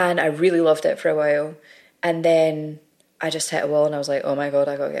 And I really loved it for a while. And then I just hit a wall and I was like, oh my God,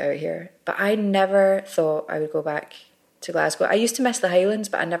 I got to get out of here. But I never thought I would go back to Glasgow. I used to miss the Highlands,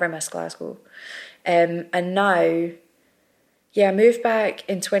 but I never missed Glasgow. And now... Yeah, I moved back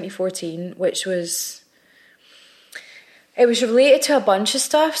in 2014, which was... It was related to a bunch of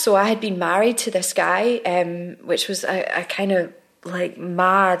stuff. So I had been married to this guy, which was a kind of, like,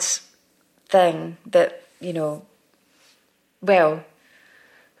 mad thing that, well,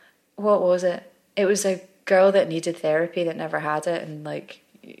 what was it? It was a girl that needed therapy that never had it and, like,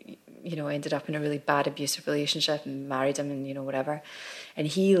 ended up in a really bad abusive relationship and married him and, whatever. And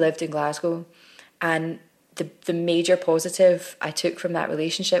he lived in Glasgow. And... The major positive I took from that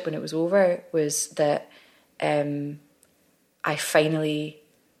relationship when it was over was that I finally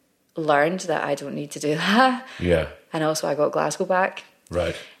learned that I don't need to do that. Yeah. And also I got Glasgow back.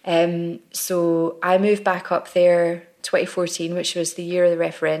 Right. So I moved back up there 2014, which was the year of the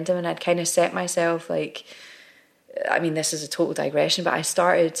referendum, and I'd kind of set myself like, I mean, this is a total digression, but I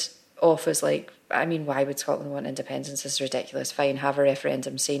started off as like, I mean, why would Scotland want independence? This is ridiculous. Fine, have a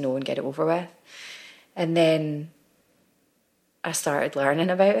referendum, say no and get it over with. And then I started learning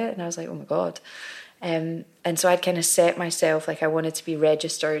about it and I was like, oh my God. And so I'd kind of set myself, like I wanted to be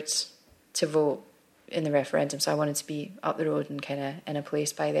registered to vote in the referendum. So I wanted to be up the road and kind of in a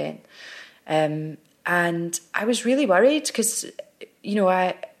place by then. And I was really worried because,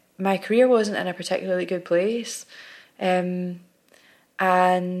 my career wasn't in a particularly good place.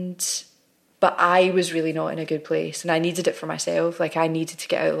 But I was really not in a good place and I needed it for myself. Like, I needed to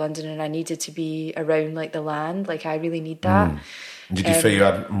get out of London and I needed to be around, like, the land. Like, I really need that. Did you feel you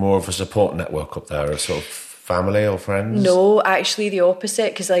had more of a support network up there, a sort of family or friends? No, actually the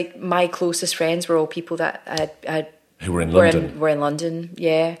opposite, because, like, my closest friends were all people that who were in London. Were in London,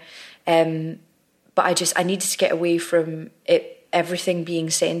 yeah. But I needed to get away from everything being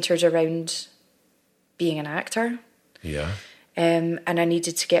centred around being an actor. Yeah. And I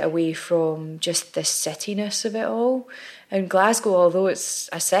needed to get away from just the cityness of it all. And Glasgow, although it's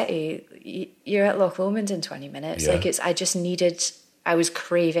a city, you're at Loch Lomond in 20 minutes. Yeah. Like I was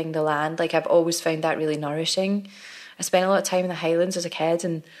craving the land. Like I've always found that really nourishing. I spent a lot of time in the Highlands as a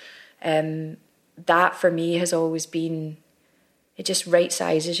kid, and that for me has always been, it just right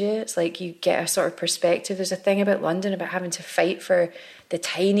sizes you. It's like you get a sort of perspective. There's a thing about London about having to fight for the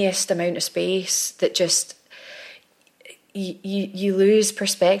tiniest amount of space that just, you lose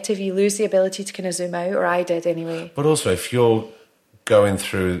perspective. You lose the ability to kind of zoom out, or I did anyway. But also, if you're going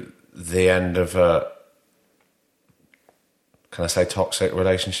through the end of a, can I say toxic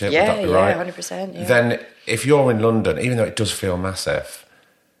relationship? Yeah, would that be right? 100%. Yeah. Then if you're in London, even though it does feel massive,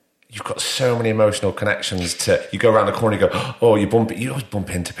 you've got so many emotional connections to, you go around the corner, you go, oh, you always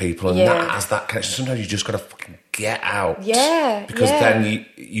bump into people, and that has that connection. Sometimes you just got to fucking get out. Yeah. Because then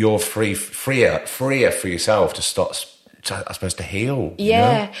you're freer for yourself to start, I suppose, to heal.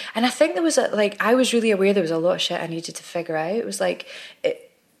 Yeah. You know? And I think there was I was really aware there was a lot of shit I needed to figure out. It was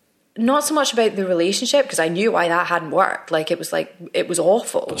not so much about the relationship, because I knew why that hadn't worked. Like, it was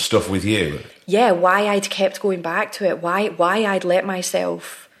awful. But stuff with you. Yeah, why I'd kept going back to it, why I'd let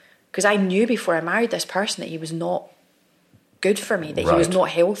myself, because I knew before I married this person that he was not good for me, that he was not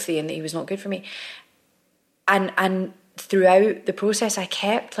healthy, and that he was not good for me. And throughout the process, I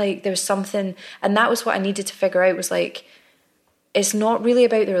kept, like, there was something, and that was what I needed to figure out, was like, it's not really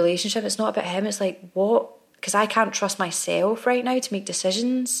about the relationship, it's not about him, it's like, what? Because I can't trust myself right now to make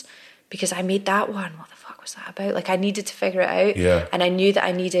decisions, because I made that one. What the fuck was that about? Like, I needed to figure it out. Yeah. And I knew that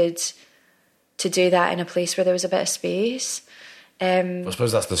I needed to do that in a place where there was a bit of space. I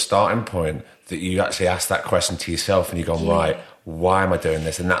suppose that's the starting point, that you actually ask that question to yourself, and you go, right, why am I doing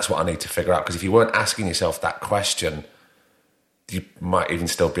this? And that's what I need to figure out. Because if you weren't asking yourself that question, you might even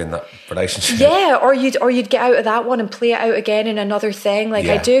still be in that relationship. Yeah, or you'd get out of that one and play it out again in another thing. Like,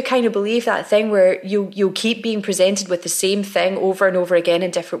 I do kind of believe that thing where you'll keep being presented with the same thing over and over again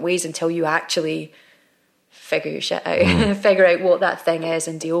in different ways until you actually figure your shit out, figure out what that thing is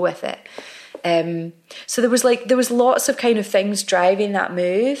and deal with it. So there was lots of kind of things driving that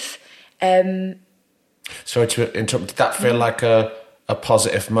move. Sorry to interrupt. Did that feel like a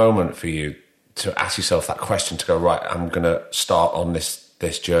positive moment for you, to ask yourself that question, to go, right, I'm going to start on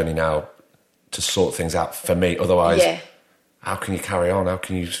this journey now to sort things out for me? Otherwise, how can you carry on? How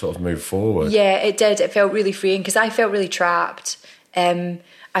can you sort of move forward? Yeah, it did. It felt really freeing, because I felt really trapped. I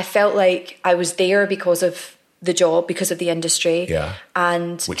felt like I was there because of the job, because of the industry. Yeah.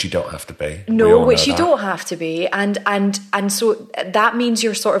 And which you don't have to be. No, which you don't have to be. And so that means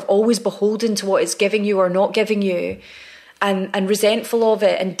you're sort of always beholden to what it's giving you or not giving you. And resentful of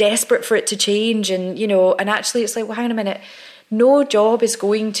it and desperate for it to change, and and actually it's like, well, hang on a minute, no job is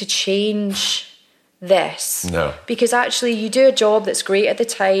going to change this. No. Because actually you do a job that's great at the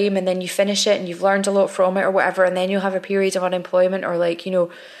time, and then you finish it and you've learned a lot from it or whatever, and then you'll have a period of unemployment, or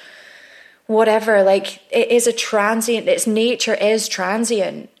whatever. Like, it is a transient, its nature is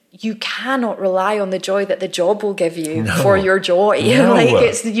transient. You cannot rely on the joy that the job will give you for your joy. No.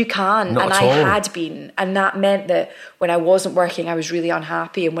 You can't. Not and at I all. had been. And that meant that when I wasn't working, I was really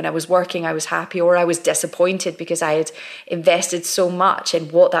unhappy. And when I was working, I was happy, or I was disappointed because I had invested so much in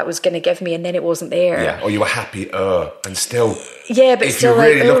what that was going to give me, and then it wasn't there. Yeah, or you were happy, and still. Yeah, but if still, you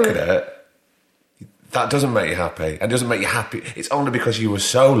really look at it, that doesn't make you happy. And doesn't make you happy. It's only because you were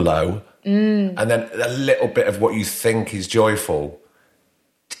so low, and then a little bit of what you think is joyful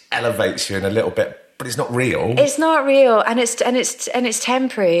elevates you in a little bit, but it's not real. It's not real, and it's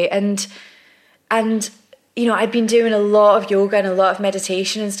temporary. And I'd been doing a lot of yoga and a lot of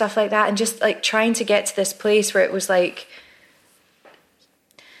meditation and stuff like that, and just like trying to get to this place where it was like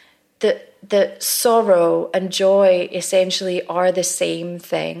the sorrow and joy essentially are the same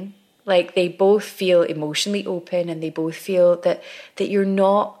thing. Like, they both feel emotionally open, and they both feel that you're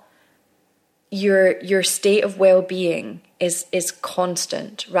not, your state of well-being is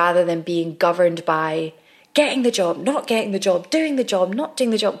constant, rather than being governed by getting the job, not getting the job, doing the job, not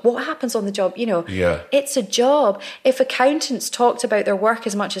doing the job, what happens on the job, Yeah. It's a job. If accountants talked about their work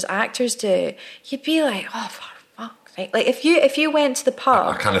as much as actors do, you'd be like, oh, for fuck's sake. Like, if you went to the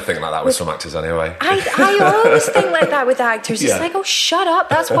pub... I kind of think like that with some actors anyway. I always think like that with actors. It's Yeah. like, oh, shut up.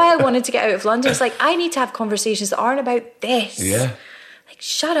 That's why I wanted to get out of London. It's like, I need to have conversations that aren't about this. Yeah. Like,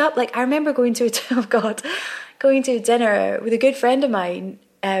 shut up. Like, I remember going to a dinner with a good friend of mine.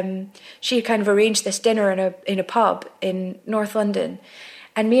 She had kind of arranged this dinner in a pub in North London,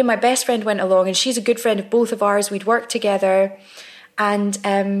 and me and my best friend went along, and she's a good friend of both of ours. We'd worked together, and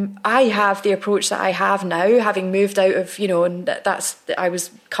I have the approach that I have now, having moved out of, and I was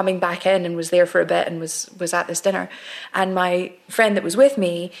coming back in and was there for a bit and was at this dinner, and my friend that was with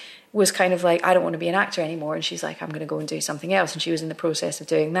me was kind of like, I don't want to be an actor anymore. And she's like, I'm going to go and do something else. And she was in the process of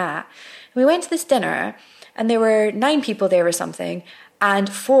doing that. And we went to this dinner and there were 9 people there or something. And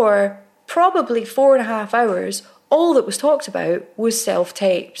for probably 4.5 hours, all that was talked about was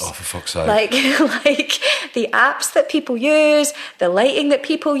self-tapes. Oh, for fuck's sake. Like the apps that people use, the lighting that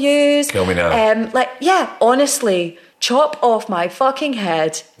people use. Kill me now. Honestly, chop off my fucking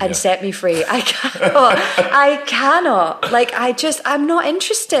head and set me free. I cannot. Like, I'm not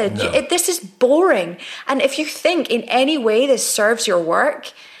interested. No. This is boring. And if you think in any way this serves your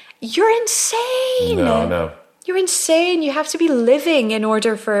work, you're insane. No. You're insane. You have to be living in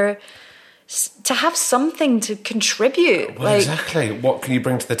order to have something to contribute. Well, exactly. What can you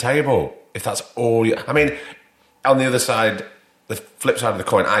bring to the table if that's all you... I mean, on the other side, the flip side of the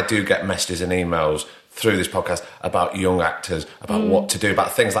coin, I do get messages and emails through this podcast about young actors, about what to do,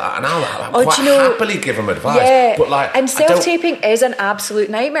 about things like that. And I'll quite happily give them advice. Yeah, but and self-taping is an absolute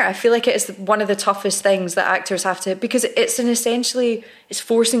nightmare. I feel like it is one of the toughest things that actors have to... Because it's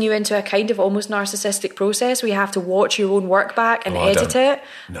forcing you into a kind of almost narcissistic process where you have to watch your own work back and edit it.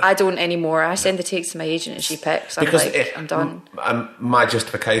 No. I don't anymore. I send the takes to my agent and she picks. I'm done. My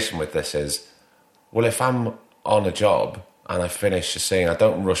justification with this is, well, if I'm on a job and I finish a scene, I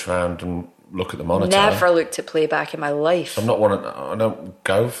don't rush around and look at the monitor. Never looked at playback in my life. I don't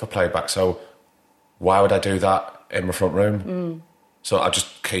go for playback, so why would I do that in my front room? So I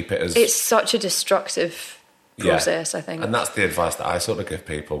just keep it as... It's such a destructive process, I think. And that's the advice that I sort of give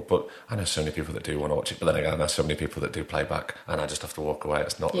people. But I know so many people that do want to watch it, but then again, I know so many people that do playback, and I just have to walk away.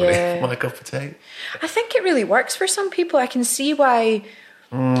 It's not really my cup of tea. I think it really works for some people. I can see why...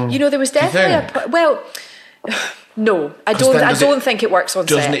 there was definitely no, I don't think it works on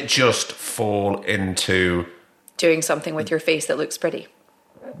set. Doesn't it just fall into doing something with your face that looks pretty?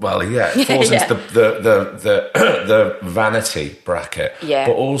 Well, yeah, it falls into the vanity bracket. Yeah.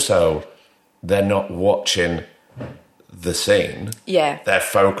 But also, they're not watching the scene. Yeah. They're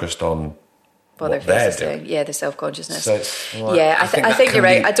focused on what they're doing. Yeah, the self-consciousness. So I think you're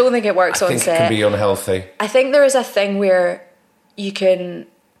right. I don't think it works on set. I think it can be unhealthy. I think there is a thing where you can...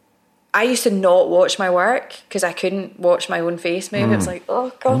 I used to not watch my work because I couldn't watch my own face move. It was like, oh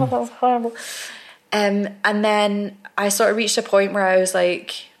God, that was horrible. And then I sort of reached a point where I was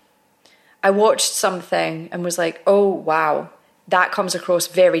like, I watched something and was like, oh wow, that comes across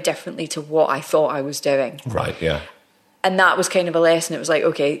very differently to what I thought I was doing. Right, yeah. And that was kind of a lesson. It was like,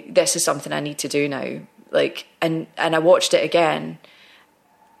 okay, this is something I need to do now. Like, and I watched it again,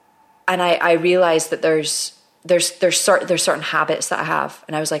 and I realized that there's certain habits that I have,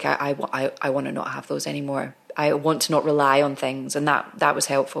 and I was like, I want to not have those anymore. I want to not rely on things, and that was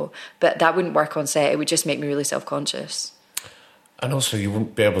helpful. But that wouldn't work on set. It would just make me really self-conscious. And also, you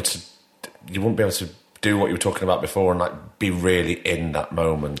wouldn't be able to do what you were talking about before and like be really in that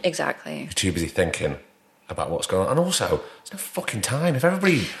moment. Exactly. You're too busy thinking about what's going on, and also there's no fucking time. If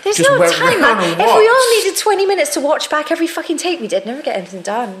everybody there's just no went time. around and watched, if we all needed 20 minutes to watch back every fucking take we did, never get anything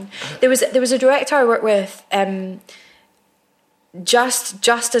done. There was a director I worked with, just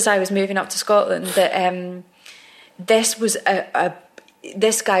as I was moving up to Scotland, that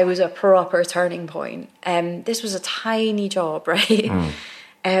this guy was a proper turning point. This was a tiny job, right?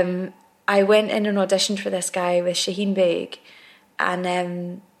 I went in and auditioned for this guy with Shaheen Baig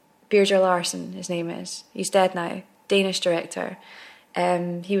and Birger Larsen, his name is. He's dead now. Danish director.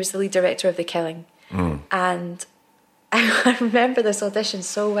 He was the lead director of The Killing. And I remember this audition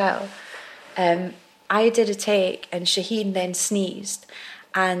so well. I did a take and Shaheen then sneezed.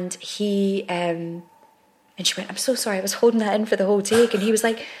 And he... and she went, I'm so sorry, I was holding that in for the whole take. And he was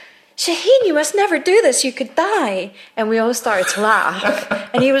like, Shaheen, you must never do this, you could die. And we all started to laugh.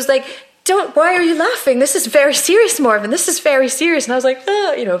 And he was like... why are you laughing? This is very serious, Marvin. This is very serious. And I was like,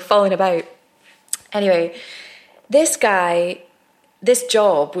 falling about. Anyway, this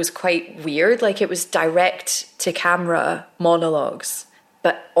job was quite weird. Like, it was direct to camera monologues,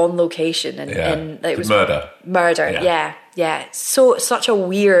 but on location. And it was murder. Yeah. So, such a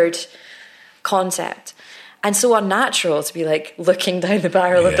weird concept. And so unnatural to be like looking down the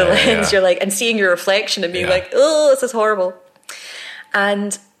barrel of the lens. You're like, and seeing your reflection and being like, oh, this is horrible.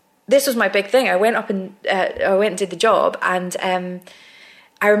 And this was my big thing. I went and did the job, and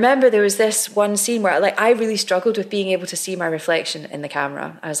I remember there was this one scene where I really struggled with being able to see my reflection in the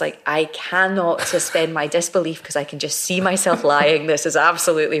camera. I was like, I cannot suspend my disbelief because I can just see myself lying. This is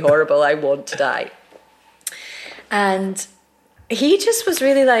absolutely horrible. I want to die. And he just was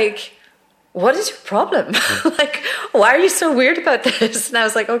really like, what is your problem? Like, why are you so weird about this? And I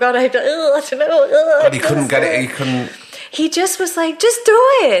was like, oh God, I don't know. But he couldn't get it. He couldn't. He just was like, just do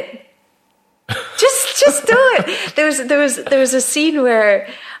it. Just do it. There was a scene where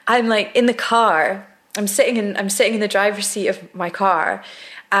I'm like in the car. I'm sitting in the driver's seat of my car,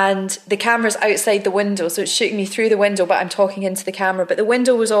 and the camera's outside the window, so it's shooting me through the window, but I'm talking into the camera. But the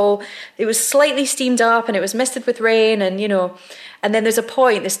window was slightly steamed up, and it was misted with rain, and and then there's a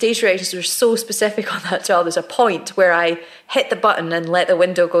point, the stage directors were so specific on that job, there's a point where I hit the button and let the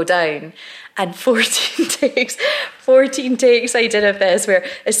window go down. And 14 takes I did of this, where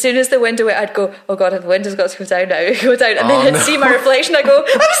as soon as the window went, I'd go, oh God, the window's got to go down now, and then I'd see my reflection, I'd go,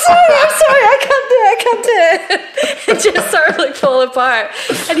 I'm sorry, I can't do it. It just sort of like fall apart.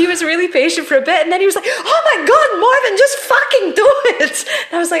 And he was really patient for a bit, and then he was like, oh my God, Marvin, just fucking do it.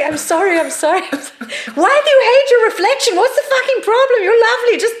 And I was like, I'm sorry. I was like, why do you hate your reflection? What's the fucking problem? You're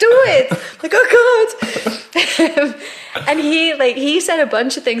lovely, just do it. Like, oh God. And he said a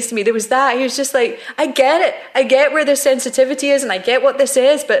bunch of things to me. There was that. He was just like, I get it. I get where the sensitivity is, and I get what this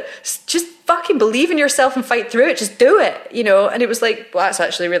is, but just fucking believe in yourself and fight through it. Just do it, And it was like, well, that's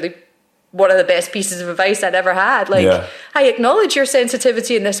actually really one of the best pieces of advice I'd ever had. Like, I acknowledge your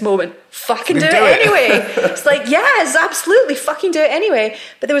sensitivity in this moment. Fucking do it anyway. It's like, yes, absolutely. Fucking do it anyway.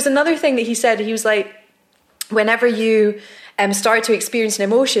 But there was another thing that he said. He was like, whenever you start to experience an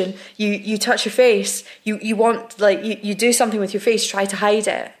emotion, you touch your face, you want, like, you do something with your face, try to hide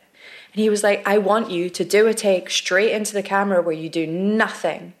it. And he was like, I want you to do a take straight into the camera where you do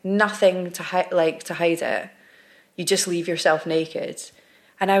nothing to hide it. You just leave yourself naked.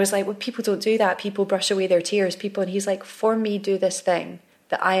 And I was like, well, people don't do that. People brush away their tears. And he's like, for me, do this thing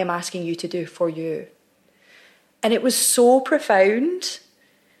that I am asking you to do for you. And it was so profound.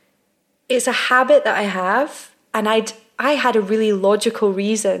 It's a habit that I have, and I had a really logical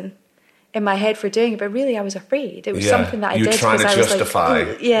reason in my head for doing it, but really I was afraid. It was something that I did because I was justify.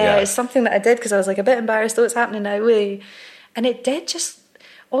 like, it's something that I did because I was like a bit embarrassed, though it's happening now, really. And it did just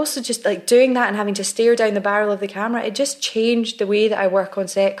like doing that and having to stare down the barrel of the camera, it just changed the way that I work on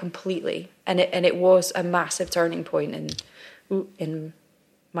set completely. And it was a massive turning point in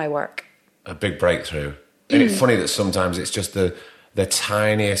my work. A big breakthrough. And it's funny that sometimes it's just the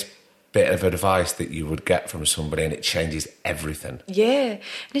tiniest bit of advice that you would get from somebody, and it changes everything. Yeah, and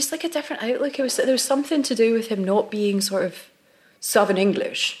it's like a different outlook. There was something to do with him not being sort of Southern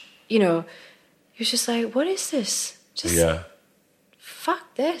English. He was just like, what is this? Just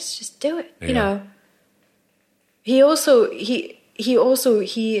fuck this, just do it.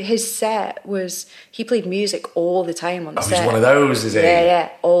 His set was, he played music all the time on the set. He's one of those, is he? Yeah,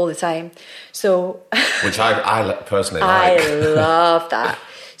 all the time. So which I personally like. I love that.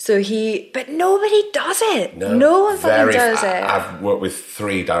 But nobody does it. No one fucking does it. I've worked with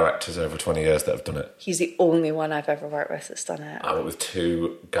 3 directors over 20 years that have done it. He's the only one I've ever worked with that's done it. I worked with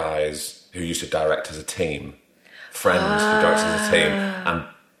 2 guys who used to direct as a team, friends who directed as a team, and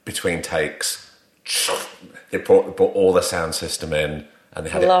between takes, they brought all the sound system in, and they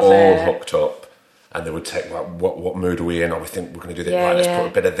had it all hooked up, and they would take, like, what mood are we in? We think we're going to do this. Let's put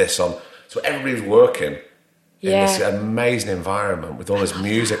a bit of this on. So everybody's working in this amazing environment with all this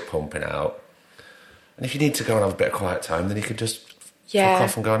music pumping out. And if you need to go and have a bit of quiet time, then you can just fuck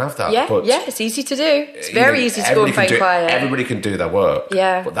off and go and have that. It's easy to do. It's very easy to go and find quiet. Everybody can do their work.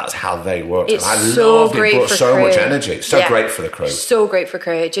 Yeah. But that's how they work. It's and I so loved great it. It brought for so crew. much energy. It's so great for the crew. So great for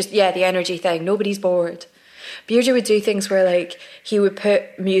crew. Just, the energy thing. Nobody's bored. Beardy would do things where, like, he would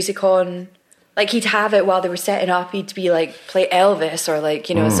put music on. Like, he'd have it while they were setting up. He'd be like, play Elvis or, like,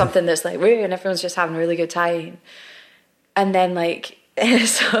 something that's like, woo, and everyone's just having a really good time. And then, like,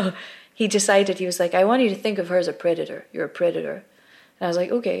 so he decided, he was like, I want you to think of her as a predator. You're a predator. And I was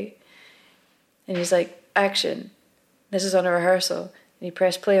like, okay. And he's like, action. This is on a rehearsal. And he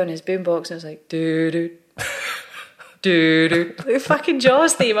pressed play on his boombox, and I was like, doo-doo. Doo-doo. The fucking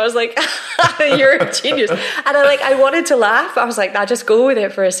Jaws theme. I was like, you're a genius. And I wanted to laugh. I was like, nah, just go with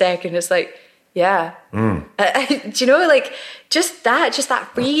it for a second. It's like, yeah. Do you know, like, just that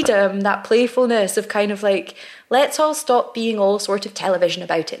freedom, that playfulness of kind of like, let's all stop being all sort of television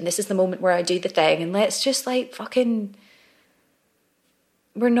about it, and this is the moment where I do the thing, and let's just, like, fucking,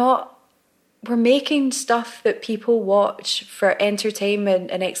 we're making stuff that people watch for entertainment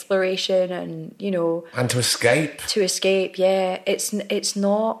and exploration and, and to escape. It's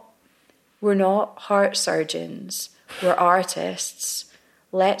not, we're not heart surgeons, we're artists.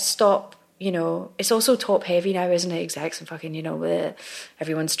 Let's stop. It's also top heavy now, isn't it? Execs and fucking,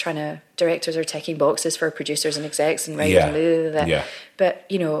 everyone's directors are ticking boxes for producers and execs and writers and blah, blah, blah. Yeah. But,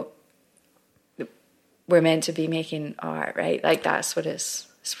 we're meant to be making art, right? Like, that's what it's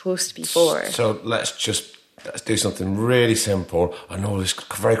supposed to be for. So let's do something really simple. I know this is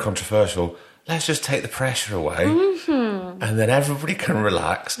very controversial. Let's just take the pressure away and then everybody can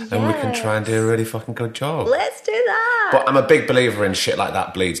relax and we can try and do a really fucking good job. Let's do that. But I'm a big believer in shit like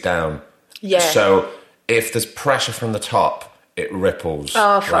that bleeds down. Yeah. So if there's pressure from the top, it ripples.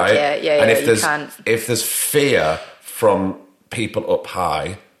 Oh, fuck right? yeah, And if can't. if there's fear from people up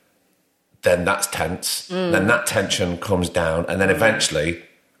high, then that's tense. Then that tension comes down and then eventually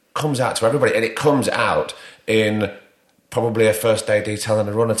comes out to everybody. And it comes out in probably a first AD telling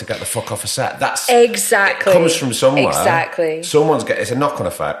a runner to get the fuck off a set. That's exactly. It comes from somewhere. Exactly. It's a knock-on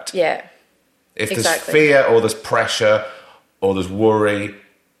effect. Yeah. If there's fear or there's pressure or there's worry,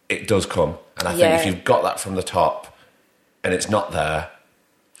 it does come. And I think if you've got that from the top and it's not there,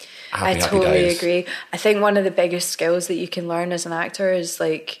 I totally agree. I think one of the biggest skills that you can learn as an actor is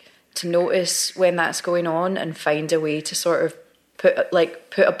like to notice when that's going on and find a way to sort of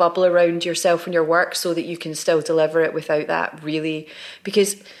put a bubble around yourself and your work so that you can still deliver it without that really,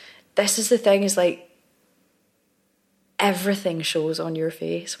 because this is the thing, is like everything shows on your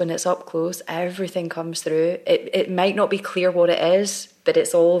face when it's up close. Everything comes through. It might not be clear what it is, but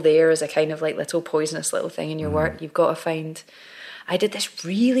it's all there as a kind of like little poisonous little thing in your work. You've got to find. I did this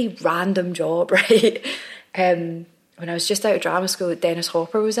really random job, right? When I was just out of drama school that Dennis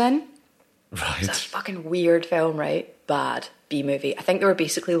Hopper was in. Right. It's a fucking weird film, right? Bad B movie. I think they were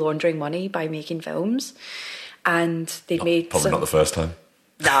basically laundering money by making films, and they'd made probably not the first time.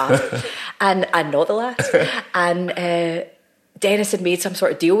 Nah, and not the last. And Dennis had made some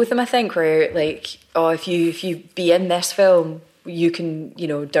sort of deal with them, I think, where like, oh, if you be in this film, you can,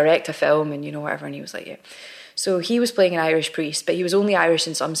 direct a film and whatever. And he was like, yeah. So he was playing an Irish priest, but he was only Irish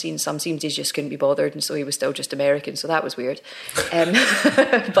in some scenes. Some scenes he just couldn't be bothered, and so he was still just American. So that was weird.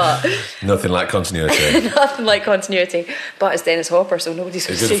 But nothing like continuity. Nothing like continuity. But it's Dennis Hopper, so nobody's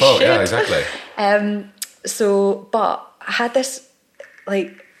going to say shit. Yeah, exactly. But I had this,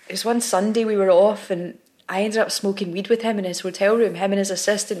 it was one Sunday we were off, and I ended up smoking weed with him in his hotel room, him and his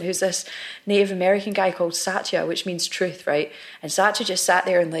assistant, who's this Native American guy called Satya, which means truth, right? And Satya just sat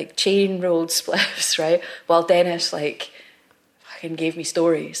there and chain rolled spliffs, right? While Dennis fucking gave me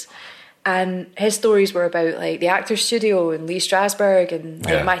stories. And his stories were about the Actors Studio and Lee Strasberg,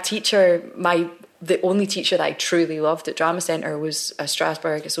 and my teacher, the only teacher that I truly loved at Drama Centre was a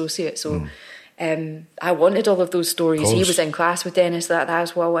Strasberg associate. So I wanted all of those stories. He was in class with Dennis, that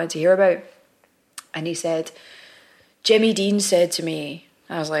was what I wanted to hear about. And he said, Jimmy Dean said to me,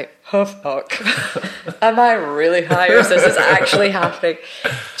 I was like, oh fuck, am I really high or is this actually happening?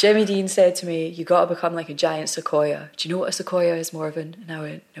 Jimmy Dean said to me, you got to become like a giant sequoia. Do you know what a sequoia is, Morven? And I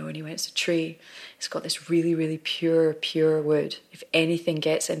went, no. And he went, it's a tree. It's got this really, really pure wood. If anything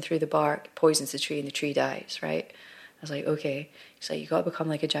gets in through the bark, it poisons the tree and the tree dies, right? I was like, okay. He's like, you got to become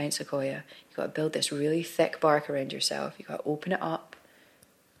like a giant sequoia. You got to build this really thick bark around yourself. You got to open it up.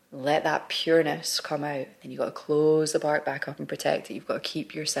 Let that pureness come out. Then you've got to close the bark back up and protect it. You've got to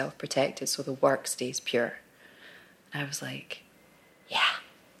keep yourself protected so the work stays pure. And I was like, yeah,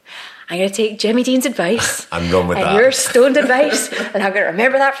 I'm going to take Jimmy Dean's advice. I'm run with that. And your stoned advice. And I'm going to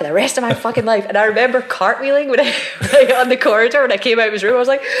remember that for the rest of my fucking life. And I remember cartwheeling when I got on the corridor when I came out of his room. I was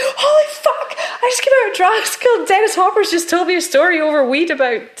like, holy fuck, I just came out of drama school. Dennis Hopper's just told me a story over weed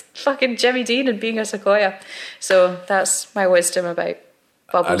about fucking Jimmy Dean and being a sequoia. So that's my wisdom about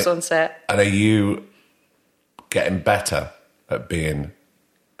bubbles on set. And are you getting better at being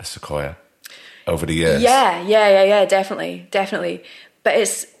a sequoia over the years? Yeah, definitely.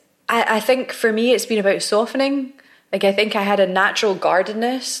 But I think for me it's been about softening. I think I had a natural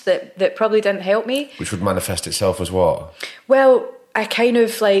guardedness that probably didn't help me. Which would manifest itself as what? Well, I kind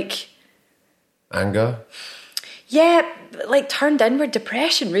of anger? Yeah, turned inward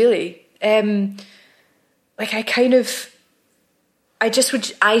depression, really. I just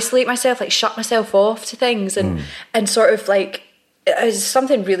would isolate myself, shut myself off to things and sort of there's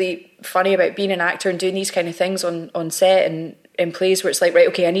something really funny about being an actor and doing these kind of things on set and in plays where it's right,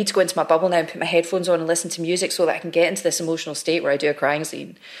 okay, I need to go into my bubble now and put my headphones on and listen to music so that I can get into this emotional state where I do a crying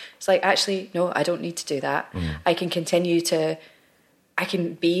scene. It's actually, no, I don't need to do that. I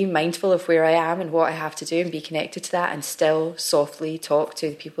can be mindful of where I am and what I have to do and be connected to that and still softly talk to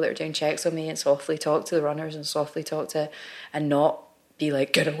the people that are doing checks on me and softly talk to the runners and softly talk to, and not be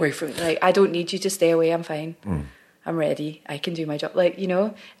get away from me. I don't need you to stay away, I'm fine. I'm ready. I can do my job.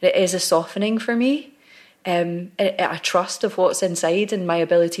 It is a softening for me. A trust of what's inside and my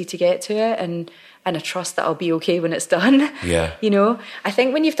ability to get to it and a trust that I'll be okay when it's done. Yeah. I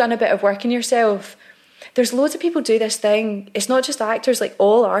think when you've done a bit of work in yourself, there's loads of people do this thing. It's not just actors,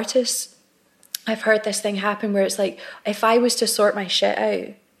 all artists. I've heard this thing happen where it's if I was to sort my shit out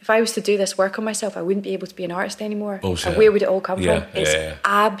If I was to do this work on myself, I wouldn't be able to be an artist anymore. Bullshit. And where would it all come Yeah, from? It's yeah.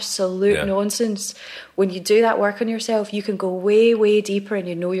 absolute nonsense. When you do that work on yourself, you can go way, way deeper and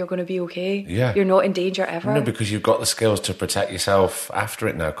you know you're going to be okay. Yeah. You're not in danger ever. No, because you've got the skills to protect yourself after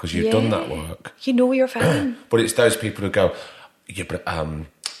it now because you've done that work. You know you're fine. But it's those people who go, yeah, but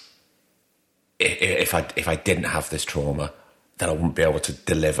if I didn't have this trauma, then I wouldn't be able to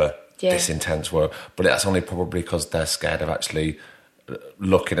deliver this intense work. But that's only probably because they're scared of actually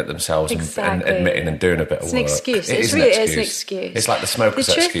looking at themselves and admitting and doing a bit of work. It's an excuse. It really is an excuse. It's like the smoker's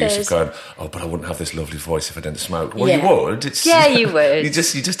excuse of going, oh, but I wouldn't have this lovely voice if I didn't smoke. Well, you would. You would. You're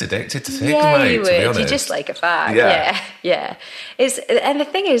just addicted to cigs, yeah, mate, you would. to be honest. You just like a fag. Yeah. And the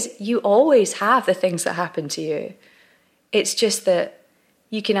thing is, you always have the things that happen to you. It's just that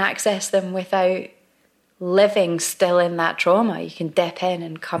you can access them without living still in that trauma. You can dip in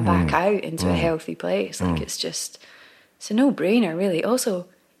and come back out into a healthy place. Like it's a no-brainer, really. Also,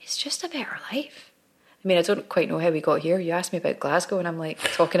 it's just a better life. I mean, I don't quite know how we got here. You asked me about Glasgow and I'm like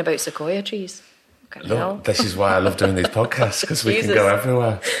talking about sequoia trees. Look, this is why I love doing these podcasts, because we can go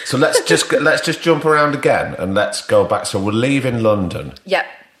everywhere. So let's just jump around again and let's go back. So we're leaving London. Yep.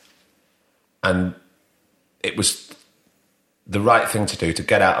 And it was the right thing to do to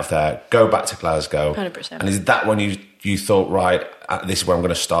get out of there, go back to Glasgow. 100%. And is that when you thought, right, this is where I'm going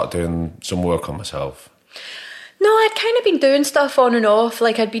to start doing some work on myself? No, I'd kind of been doing stuff on and off.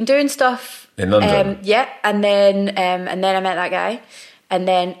 Like I'd been doing stuff in London. And then I met that guy, and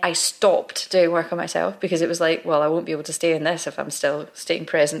then I stopped doing work on myself because it was like, well, I won't be able to stay in this if I'm still staying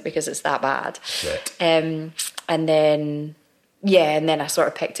present because it's that bad. Shit. And then I sort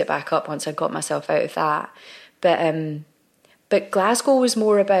of picked it back up once I got myself out of that. But Glasgow was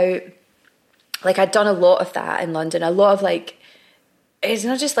more about, like, I'd done a lot of that in London. A lot of like. It's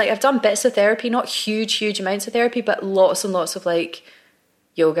not just like I've done bits of therapy, not huge amounts of therapy, but lots and lots of like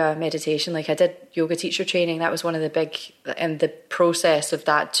yoga, meditation. Like I did yoga teacher training. That was one of the big, and the process of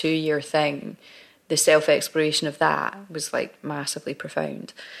that 2-year thing, the self-exploration of that was like massively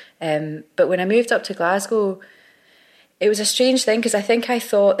profound. But when I moved up to Glasgow, it was a strange thing because I think I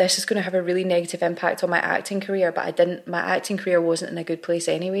thought this is going to have a really negative impact on my acting career, but I didn't. My acting career wasn't in a good place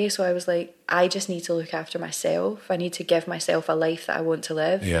anyway, so I was like, I just need to look after myself. I need to give myself a life that I want to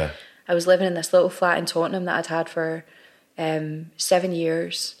live. Yeah. I was living in this little flat in Tottenham that I'd had for 7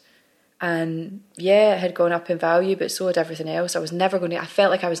 years, and it had gone up in value, but so had everything else. I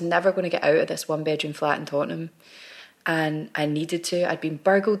felt like I was never going to get out of this 1-bedroom flat in Tottenham. And I needed to. I'd been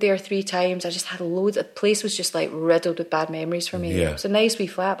burgled there 3 times. I just had loads. The place was just like riddled with bad memories for me. Yeah. It was a nice wee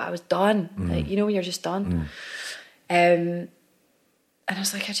flat, but I was done. Like, you know, when you're just done. And I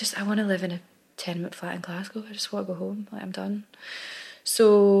was like, I want to live in a tenement flat in Glasgow. I just want to go home. Like, I'm done.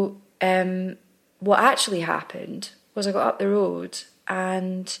 So what actually happened was I got up the road,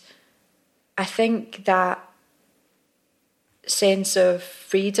 and I think that sense of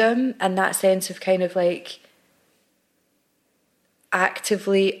freedom and that sense of kind of like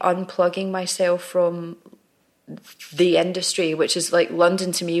actively unplugging myself from the industry, which is like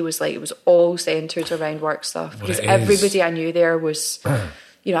London to me was like, it was all centered around work stuff, because everybody I knew there was,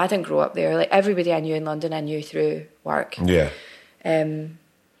 you know, I didn't grow up there. Like everybody I knew in London, I knew through work. Yeah. And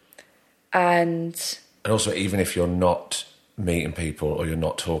also, even if you're not meeting people or you're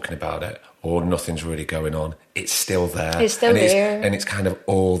not talking about it or nothing's really going on, it's still there. It's still there. And it's kind of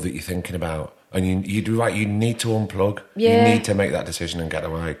all that you're thinking about. And you do right, you need to unplug. Yeah. You need to make that decision and get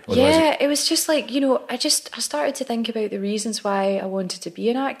away. Otherwise it was just like, you know, I started to think about the reasons why I wanted to be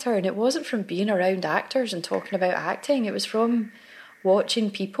an actor, and it wasn't from being around actors and talking about acting. It was from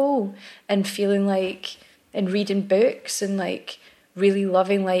watching people and feeling like, and reading books and like really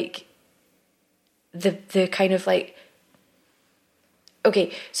loving like the kind of like,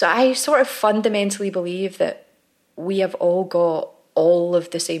 okay, so I sort of fundamentally believe that we have all got all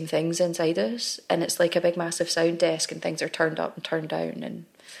of the same things inside us, and it's like a big massive sound desk and things are turned up and turned down,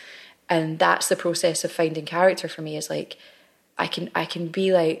 and that's the process of finding character for me. Is like I can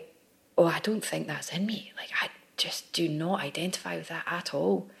be like, oh, I don't think that's in me, like I just do not identify with that at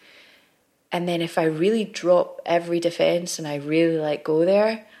all. And then if I really drop every defense and I really like go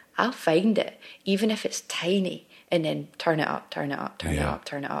there, I'll find it, even if it's tiny, and then turn it up, turn it up, turn it up,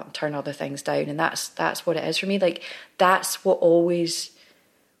 turn it up, turn other things down. And that's what it is for me. Like that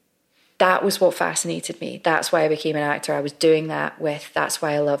was what fascinated me. That's why I became an actor. I was doing that's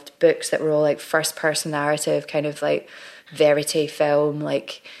why I loved books that were all like first person narrative, kind of like verite film,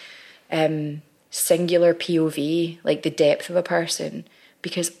 like singular POV, like the depth of a person,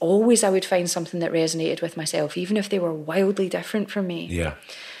 because always I would find something that resonated with myself, even if they were wildly different from me. Yeah.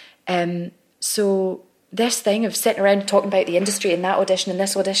 So this thing of sitting around talking about the industry and that audition and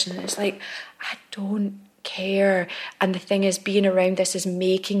this audition, and it's like, I don't care. And the thing is, being around this is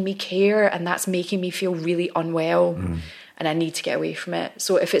making me care, and that's making me feel really unwell, and I need to get away from it.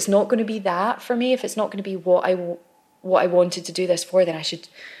 So if it's not going to be that for me, if it's not going to be what I wanted to do this for, then I should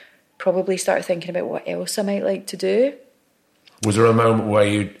probably start thinking about what else I might like to do. Was there a moment where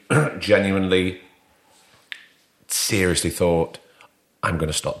you genuinely, seriously thought, I'm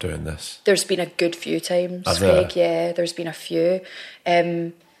going to stop doing this? There's been a good few times, Craig. Yeah, there's been a few.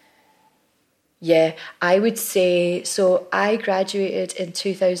 Yeah, I would say, so I graduated in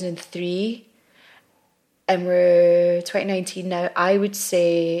 2003 and we're 2019 now. I would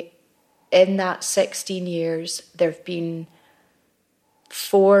say in that 16 years, there have been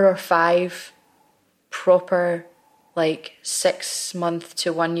 4 or 5 proper, like 6 month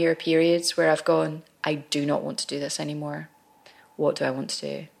to 1 year periods where I've gone, I do not want to do this anymore. What do I want to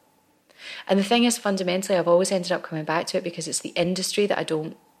do? And the thing is, fundamentally, I've always ended up coming back to it because it's the industry that I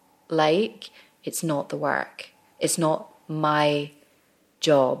don't like. It's not the work. It's not my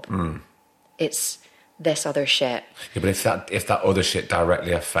job. It's this other shit. Yeah, but if that other shit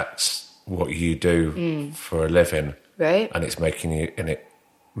directly affects what you do for a living, right? And it's making you, and it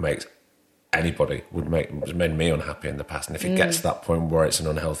makes anybody has made me unhappy in the past. And if it gets to that point where it's an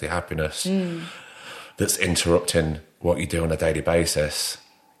unhealthy happiness that's interrupting what you do on a daily basis,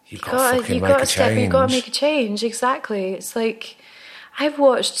 you've got to fucking make a change. You've got to make a change. Exactly. It's like, I've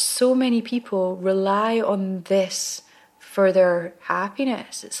watched so many people rely on this for their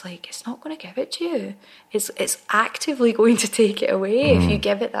happiness. It's like, it's not going to give it to you. It's actively going to take it away if you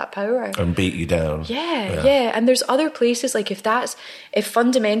give it that power. And beat you down. Yeah. And there's other places, like if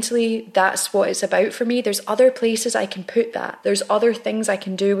fundamentally that's what it's about for me, there's other places I can put that. There's other things I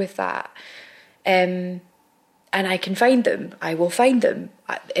can do with that. And I can find them. I will find them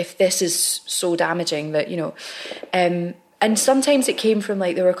if this is so damaging that, and sometimes it came from,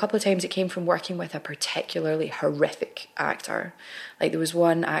 like, there were a couple of times it came from working with a particularly horrific actor. Like, there was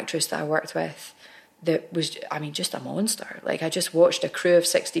one actress that I worked with that was, just a monster. Like, I just watched a crew of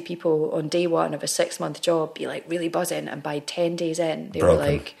 60 people on day one of a 6-month job be, like, really buzzing. And by 10 days in, they were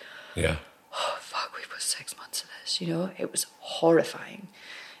like, yeah, oh, fuck, we put 6 months of this, It was horrifying.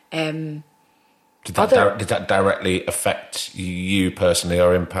 Did that directly affect you personally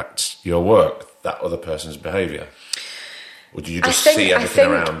or impact your work, that other person's behaviour? Or did you just see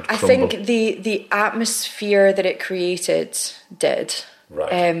everything around crumble? I think the atmosphere that it created did.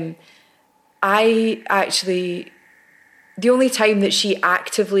 Right. I actually, the only time that she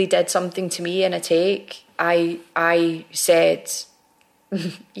actively did something to me in a take, I said,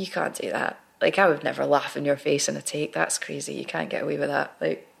 you can't do that. Like, I would never laugh in your face in a take. That's crazy. You can't get away with that.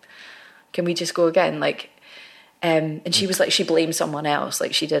 Like, can we just go again? Like, and she was like, she blamed someone else,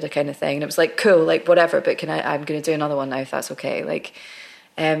 like she did a kind of thing, and it was like, cool, like whatever, but I'm going to do another one now if that's okay. Like,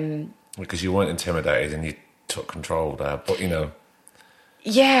 because you weren't intimidated and you took control there, but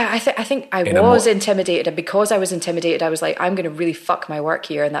yeah, I think I was intimidated, and because I was intimidated, I was like, I'm going to really fuck my work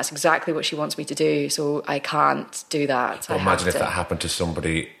here, and that's exactly what she wants me to do, so I can't do that. Well, imagine if that happened to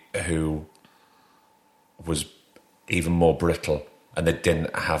somebody who was even more brittle and they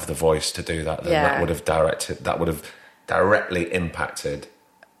didn't have the voice to do that, then that would have directly impacted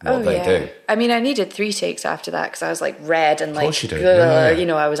what they do. I needed 3 takes after that because I was like red and like,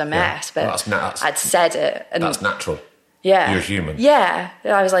 I was a mess, but I'd said it. And that's natural. Yeah. You're human. Yeah.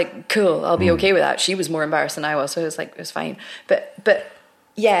 I was like, cool, I'll be okay with that. She was more embarrassed than I was, so it was like, it was fine. But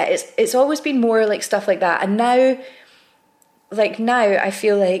yeah, it's always been more like stuff like that. And now I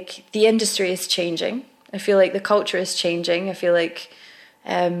feel like the industry is changing. I feel like the culture is changing. I feel like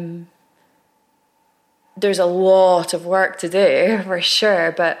there's a lot of work to do, for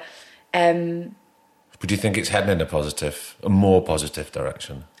sure. But do you think it's heading in a more positive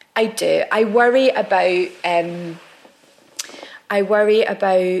direction? I do. I worry about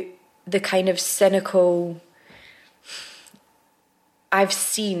the kind of cynical. I've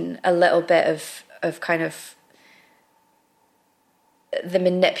seen a little bit of kind of the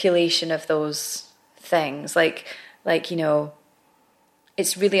manipulation of those things, like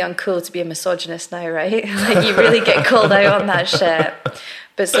it's really uncool to be a misogynist now, right? Like, you really get called out on that shit.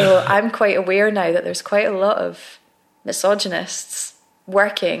 But so I'm quite aware now that there's quite a lot of misogynists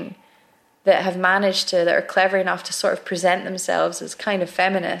working that have managed that are clever enough to sort of present themselves as kind of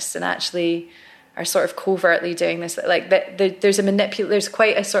feminists and actually are sort of covertly doing this. Like, there's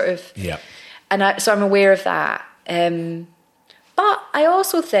quite a sort of, so I'm aware of that. But I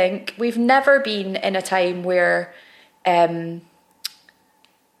also think we've never been in a time where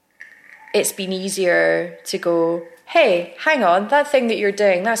it's been easier to go, hey, hang on, that thing that you're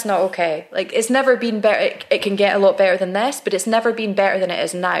doing, that's not okay. Like, it's never been better. It can get a lot better than this, but it's never been better than it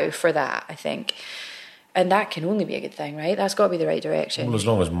is now for that, I think. And that can only be a good thing, right? That's got to be the right direction. Well, as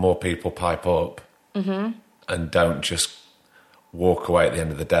long as more people pipe up and don't just walk away at the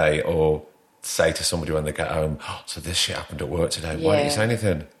end of the day or say to somebody when they get home, oh, so this shit happened at work today. Why don't you say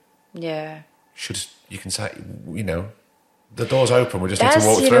anything? Yeah. You can say, the door's open, we just need to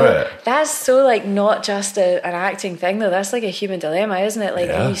walk through it. That's so, like, not just an acting thing, though. That's like a human dilemma, isn't it? Like,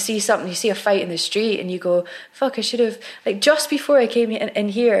 when you see something, you see a fight in the street and you go, fuck, I should have... Like, just before I came in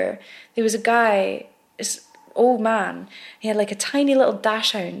here, there was a guy, this old man, he had like a tiny little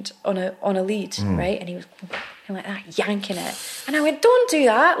dachshund on a lead, right? And he was like that, yanking it. And I went, don't do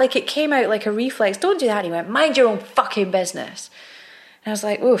that. Like, it came out like a reflex. Don't do that. And he went, mind your own fucking business. And I was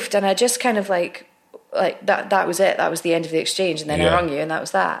like, oof. And I just kind of like that was it. That was the end of the exchange. And then I rung you and that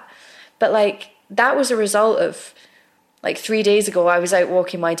was that. But like, that was a result of, like, 3 days ago, I was out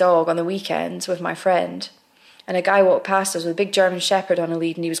walking my dog on the weekends with my friend. And a guy walked past us with a big German Shepherd on a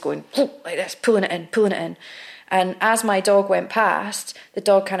lead, and he was going like this, pulling it in. And as my dog went past, the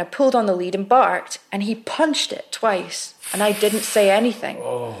dog kind of pulled on the lead and barked, and he punched it twice. And I didn't say anything.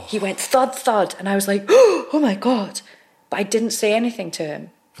 Oh. He went thud, thud, and I was like, oh my God. But I didn't say anything to him.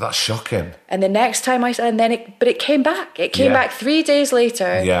 That's shocking. And the next time but it came back. It came back 3 days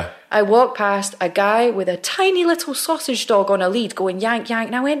later. Yeah. I walked past a guy with a tiny little sausage dog on a lead going yank, yank.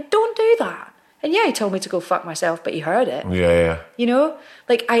 And I went, don't do that. And he told me to go fuck myself, but he heard it. Yeah.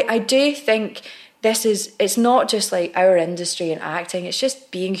 Like, I do think it's not just like our industry and acting, it's just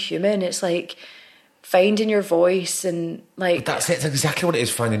being human. It's like finding your voice and like... But that's it, that's exactly what it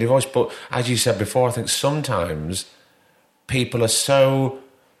is, finding your voice. But as you said before, I think sometimes people are so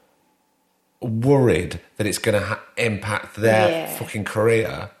worried that it's going to impact their fucking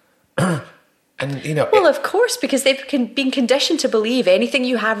career. And, well, of course, because they've been conditioned to believe anything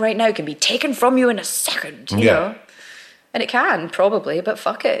you have right now can be taken from you in a second, you know? And it can, probably, but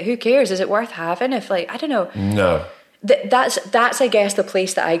fuck it. Who cares? Is it worth having? If, like, I don't know. No. That's, I guess, the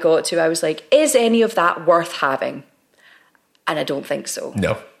place that I got to. I was like, is any of that worth having? And I don't think so.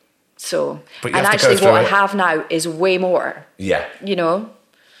 No. So, but and actually what I have now is way more. Yeah.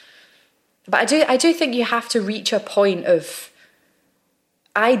 But I do think you have to reach a point of...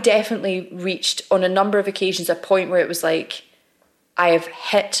 I definitely reached on a number of occasions a point where it was like, I have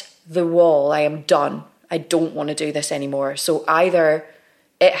hit the wall. I am done. I don't want to do this anymore. So either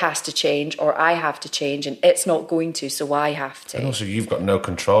it has to change or I have to change, and it's not going to, so I have to. And also, you've got no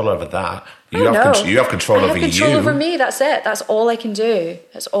control over that. You have control over you. I have control over me. That's it. That's all I can do.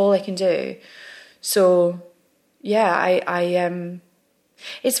 So, yeah, I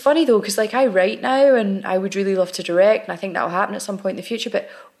it's funny though, because like I write now and I would really love to direct, and I think that'll happen at some point in the future, but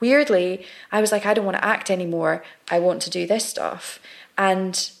weirdly I was like, I don't want to act anymore, I want to do this stuff.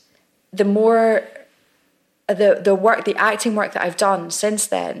 And the more the acting work that I've done since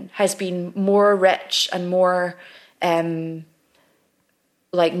then has been more rich and more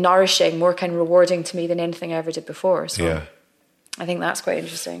like nourishing, more kind of rewarding to me than anything I ever did before. So I think that's quite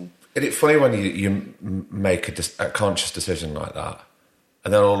interesting. Isn't it funny when you make a conscious decision like that,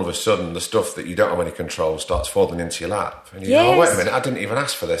 and then all of a sudden, the stuff that you don't have any control starts falling into your lap. And you go, oh, wait a minute, I didn't even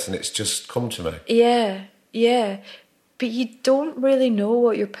ask for this, and it's just come to me. Yeah. But you don't really know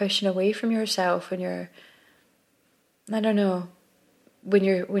what you're pushing away from yourself when you're... I don't know. When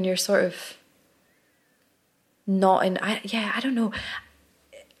you're sort of not in... I don't know.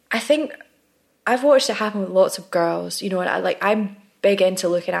 I think I've watched it happen with lots of girls, and I'm big into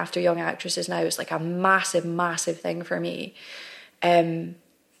looking after young actresses now. It's like a massive, massive thing for me.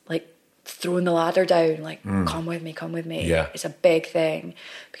 Like throwing the ladder down, like come with me. Yeah. It's a big thing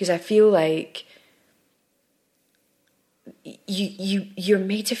because I feel like you're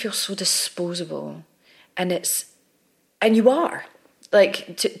made to feel so disposable, and you are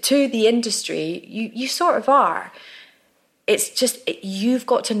like to the industry. You sort of are. It's just you've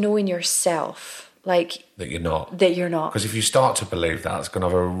got to know in yourself, like that you're not. Because if you start to believe that, it's going to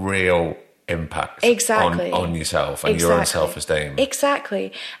have a real impact on yourself and your own self-esteem.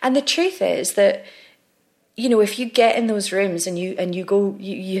 Exactly. And the truth is that, if you get in those rooms and you go,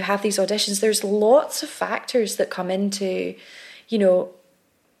 you have these auditions, there's lots of factors that come into,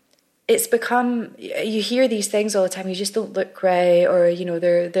 it's become, you hear these things all the time, you just don't look right, or,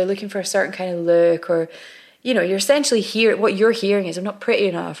 they're looking for a certain kind of look, or, you're essentially what you're hearing is, I'm not pretty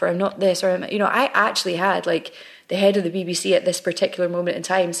enough, or I'm not this, or I actually had like the head of the BBC at this particular moment in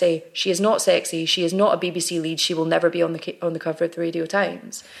time say, she is not sexy, she is not a BBC lead, she will never be on the cover of the Radio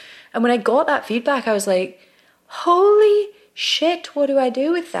Times. And when I got that feedback, I was like, holy shit, what do I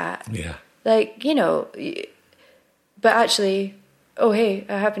do with that? Yeah. Like, but actually, oh hey,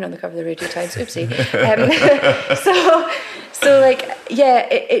 I have been on the cover of the Radio Times. Oopsie. So like, yeah,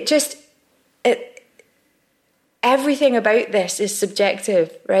 everything about this is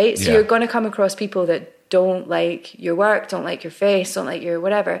subjective, right? So you're going to come across people that don't like your work, don't like your face, don't like your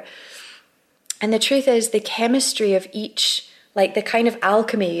whatever. And the truth is, the chemistry of each, like the kind of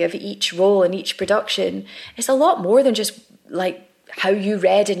alchemy of each role in each production, is a lot more than just like how you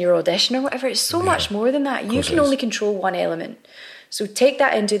read in your audition or whatever. It's so much more than that. You can only control one element. So take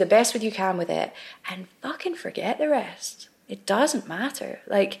that and do the best you can with it, and fucking forget the rest. It doesn't matter.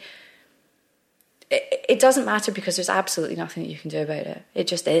 Like, it doesn't matter, because there's absolutely nothing that you can do about it. It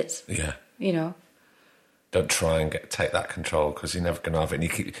just is. Yeah. You know? Don't try and take that control, because you're never going to have it.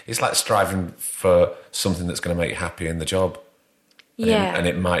 And it's like striving for something that's going to make you happy in the job. And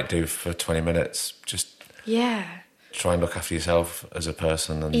it might do for 20 minutes. Just try and look after yourself as a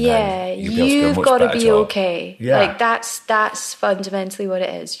person, and then you've got to be okay. Like that's fundamentally what it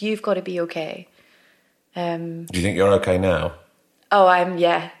is. You've got to be okay. Do you think you're okay now? Oh,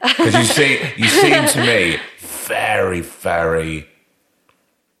 because you seem to me very, very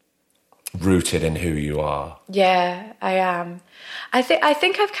rooted in who you are. Yeah, I am. I think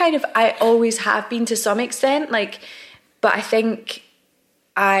I always have been to some extent, like, but I think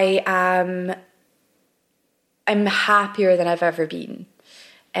I'm happier than I've ever been.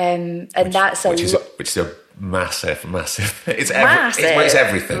 Which is a massive. It's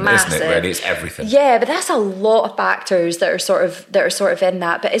everything, isn't it? Really, it's everything. Yeah, but that's a lot of factors that are sort of in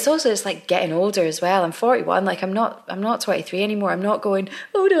that. But it's like getting older as well. I'm 41. Like I'm not 23 anymore. I'm not going,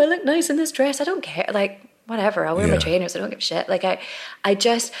 oh, do I look nice in this dress? I don't care. Like whatever. I'll wear my trainers. I don't give a shit. Like I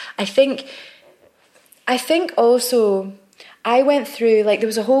think also I went through, like, there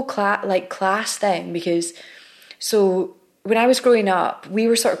was a whole class thing, because so when I was growing up, we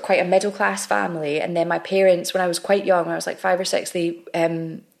were sort of quite a middle class family, and then my parents, when I was quite young, when I was like 5 or 6, they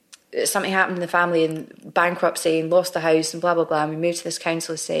something happened in the family, and bankruptcy, and lost the house, and blah blah blah, and we moved to this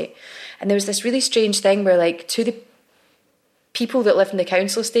council estate. And there was this really strange thing where, like, to the people that lived in the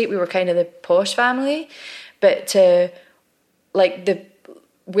council estate, we were kind of the posh family, but to like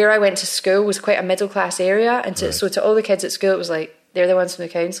where I went to school was quite a middle class area, and so to all the kids at school, it was like they're the ones from the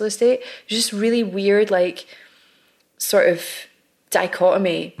council estate. It was just really weird, like, sort of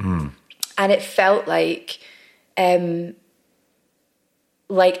dichotomy. And it felt like I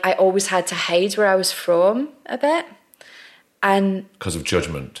always had to hide where I was from a bit, and because of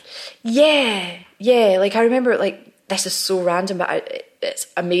judgment. Like I remember, like, this is so random, but it's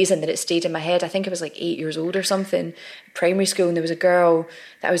amazing that it stayed in my head. I think I was like 8 years old or something, primary school, and there was a girl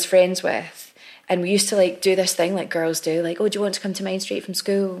that I was friends with, and we used to like do this thing like girls do, like, oh, do you want to come to mine straight from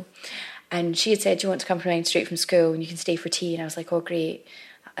school? And she had said, do you want to come to mine straight from school, and you can stay for tea? And I was like, oh, great.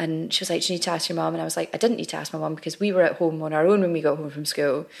 And she was like, do you need to ask your mum? And I was like, I didn't need to ask my mum, because we were at home on our own when we got home from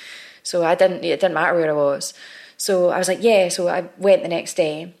school. So it didn't matter where I was. So I was like, yeah. So I went the next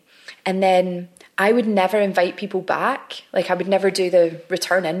day, and then I would never invite people back. Like, I would never do the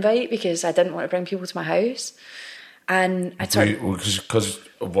return invite, because I didn't want to bring people to my house. And I started... Because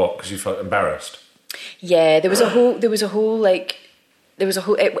of what? Because you felt embarrassed? Yeah, there was a whole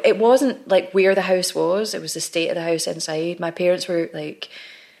it wasn't like where the house was, it was the state of the house inside. My parents were like,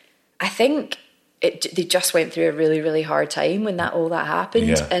 I think they just went through a really, really hard time when all that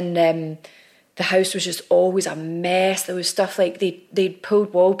happened. And the house was just always a mess. There was stuff like they'd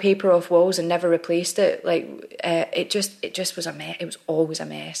pulled wallpaper off walls and never replaced it. Like it just was a mess. It was always a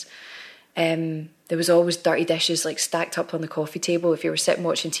mess. There was always dirty dishes like stacked up on the coffee table. If you were sitting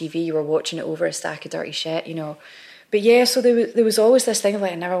watching TV, you were watching it over a stack of dirty shit, you know. But yeah, so there was always this thing of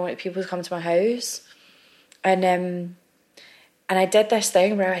like, I never wanted people to come to my house, and I did this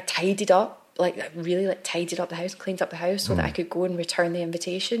thing where I tidied up, like I really like tidied up the house, cleaned up the house, so that I could go and return the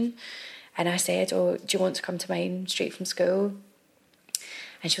invitation. And I said, oh, do you want to come to mine straight from school?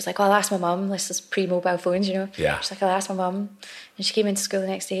 And she was like, oh, I'll ask my mum. This is pre-mobile phones, you know. Yeah. She's like, I'll ask my mum. And she came into school the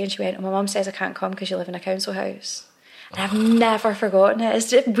next day and she went, oh, my mum says I can't come because you live in a council house. And I've never forgotten it. It's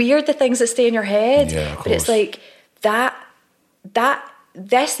just weird, the things that stay in your head. Yeah, of course. But it's like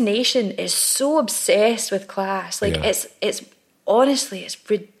this nation is so obsessed with class. Like it's honestly, it's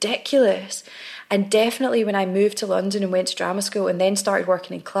ridiculous. And definitely when I moved to London and went to drama school and then started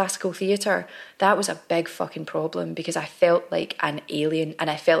working in classical theatre, that was a big fucking problem, because I felt like an alien and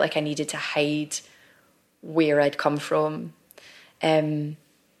I felt like I needed to hide where I'd come from. And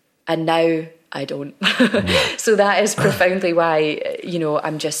now I don't. So that is profoundly why, you know,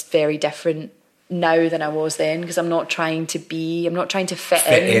 I'm just very different now than I was then, because I'm not trying to fit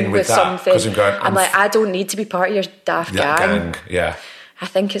in with something. I'm like, I don't need to be part of your daft gang. Yeah. I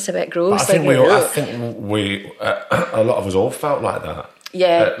think it's a bit gross. I think a lot of us all felt like that.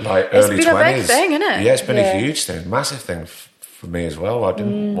 Yeah. Like it's early been 20s. a big thing, isn't it? Yeah, it's been a huge thing, massive thing for me as well. I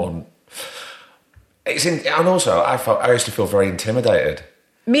didn't want... and also, I used to feel very intimidated.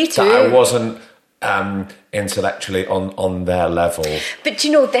 Me too. That I wasn't intellectually on their level. But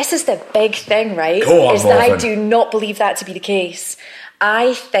you know, this is the big thing, right? Go on, is that I Morven. do not believe that to be the case.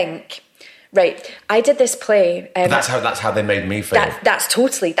 I think, right, I did this play. But that's how they made me feel. That's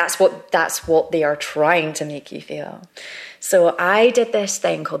what they are trying to make you feel. So I did this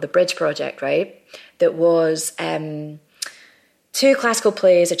thing called the Bridge Project, right? That was 2 classical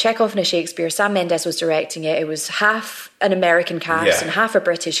plays, a Chekhov and a Shakespeare. Sam Mendes was directing it. It was half an American cast and half a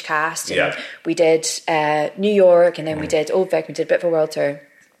British cast. And we did New York, and then we did Old Vic, we did a bit of a world tour.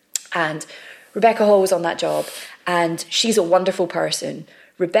 And Rebecca Hall was on that job, and she's a wonderful person.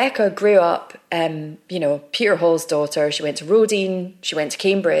 Rebecca grew up, Peter Hall's daughter. She went to Rodine, she went to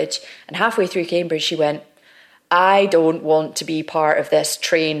Cambridge, and halfway through Cambridge she went, I don't want to be part of this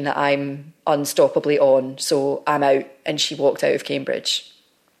train that I'm unstoppably on, so I'm out. And she walked out of Cambridge.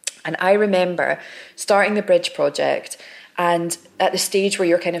 And I remember starting the Bridge Project, and at the stage where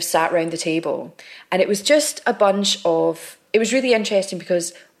you're kind of sat around the table, and it was just a bunch of... It was really interesting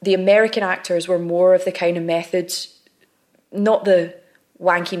because the American actors were more of the kind of method, not the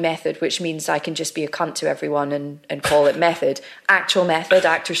wanky method, which means I can just be a cunt to everyone and call it method. Actual method,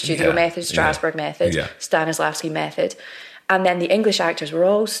 Actor Studio method, Strasbourg method, Stanislavski method. And then the English actors were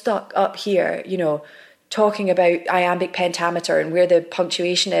all stuck up here, talking about iambic pentameter and where the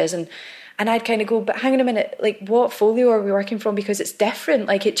punctuation is. And I'd kind of go, but hang on a minute, like, what folio are we working from? Because it's different,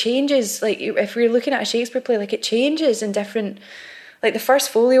 like, it changes. Like, if we're looking at a Shakespeare play, like, it changes in different... Like, the first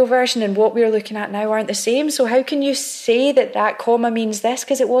folio version and what we're looking at now aren't the same. So how can you say that comma means this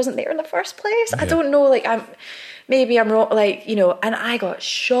because it wasn't there in the first place? Yeah. I don't know. Like, maybe I'm wrong. Like, and I got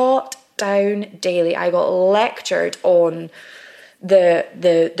shot down daily. I got lectured on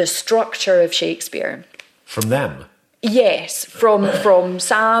the structure of Shakespeare. From them? Yes, from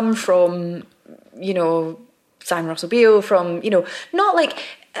Sam, from Sam Russell Beale, from not like.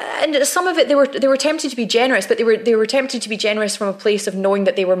 And some of it, they were tempted to be generous, but they were tempted to be generous from a place of knowing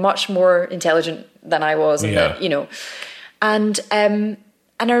that they were much more intelligent than I was, and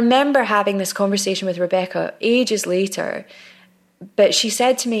And I remember having this conversation with Rebecca ages later, but she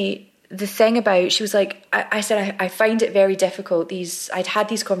said to me the thing about, she was like, I said, I find it very difficult. I'd had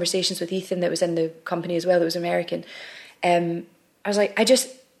these conversations with Ethan that was in the company as well, that was American. I was like,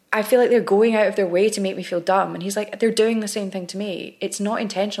 I feel like they're going out of their way to make me feel dumb. And he's like, they're doing the same thing to me. It's not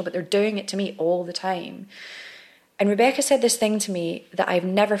intentional, but they're doing it to me all the time. And Rebecca said this thing to me that I've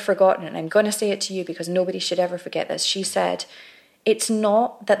never forgotten, and I'm going to say it to you because nobody should ever forget this. She said, it's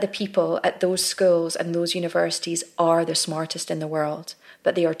not that the people at those schools and those universities are the smartest in the world,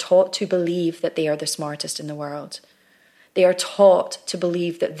 but they are taught to believe that they are the smartest in the world. They are taught to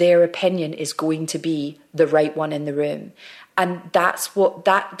believe that their opinion is going to be the right one in the room. And that's what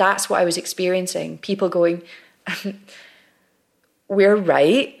I was experiencing. People going, we're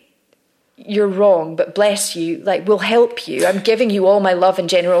right, you're wrong, but bless you, like, we'll help you. I'm giving you all my love and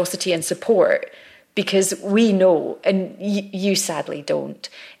generosity and support because we know, and you sadly don't.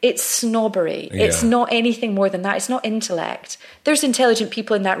 It's snobbery. Yeah. It's not anything more than that. It's not intellect. There's intelligent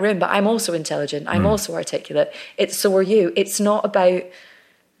people in that room, but I'm also intelligent. I'm also articulate. So are you. It's not about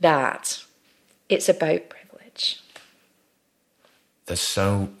that. It's about privilege. There's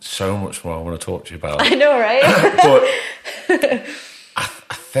so much more I want to talk to you about. I know, right? But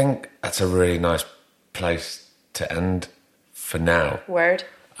I think that's a really nice place to end for now. Word.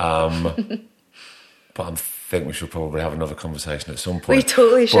 But I think we should probably have another conversation at some point. We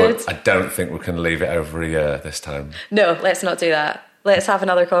totally should. But I don't think we can leave it over a year this time. No, let's not do that. Let's have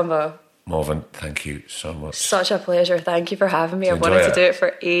another convo. Morven, thank you so much. Such a pleasure. Thank you for having me. I've wanted to do it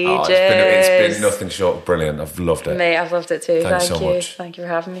for ages. Oh, it's been nothing short of brilliant. I've loved it. Mate, I've loved it too. Thanks Thank so you. much. Thank you for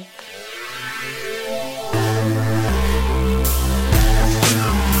having me.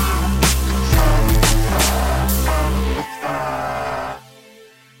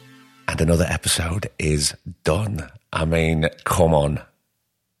 And another episode is done. I mean, come on.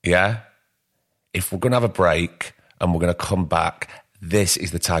 Yeah? If we're going to have a break and we're going to come back, this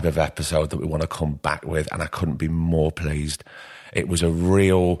is the type of episode that we want to come back with, and I couldn't be more pleased. It was a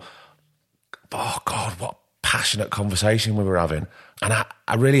real, oh God, what passionate conversation we were having. And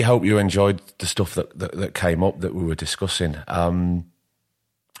I really hope you enjoyed the stuff that came up that we were discussing,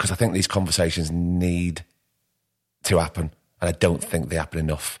 because I think these conversations need to happen, and I don't think they happen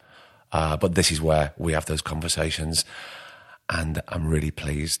enough. But this is where we have those conversations, and I'm really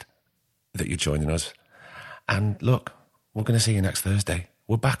pleased that you're joining us. And look, we're going to see you next Thursday.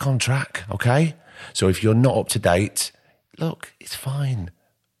 We're back on track, okay? So if you're not up to date, look, it's fine.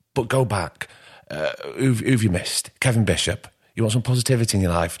 But go back. Who've you missed? Kevin Bishop. You want some positivity in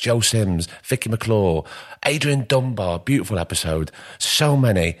your life? Joe Sims, Vicky McClure, Adrian Dunbar. Beautiful episode. So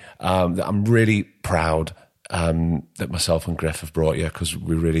many that I'm really proud that myself and Griff have brought you, because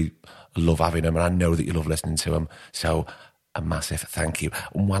we really love having them, and I know that you love listening to them. So a massive thank you.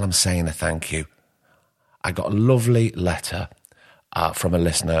 And while I'm saying a thank you, I got a lovely letter from a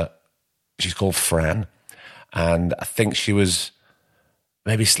listener. She's called Fran, and I think she was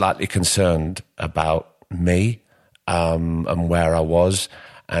maybe slightly concerned about me and where I was.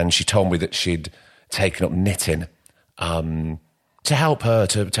 And she told me that she'd taken up knitting to help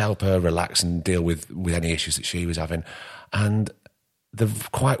her relax and deal with any issues that she was having. And the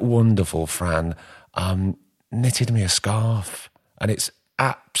quite wonderful Fran knitted me a scarf, and it's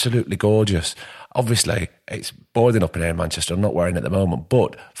absolutely gorgeous. Obviously, it's boiling up in here in Manchester. I'm not wearing it at the moment,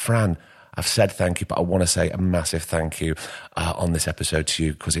 but Fran, I've said thank you, but I want to say a massive thank you on this episode to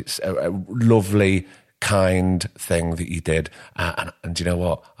you, because it's a lovely, kind thing that you did. And do you know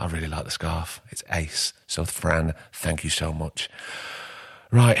what? I really like the scarf. It's ace. So, Fran, thank you so much.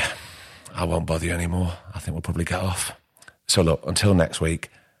 Right, I won't bother you anymore. I think we'll probably get off. So, look, until next week,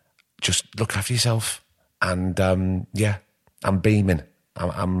 just look after yourself. And, yeah, I'm beaming.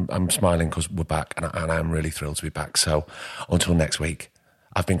 I'm smiling because we're back, and I'm really thrilled to be back. So, until next week,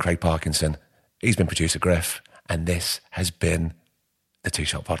 I've been Craig Parkinson. He's been producer Griff, and this has been the Two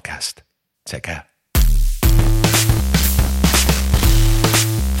Shot Podcast. Take care.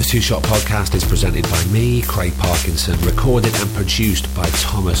 The Two Shot Podcast is presented by me, Craig Parkinson, recorded and produced by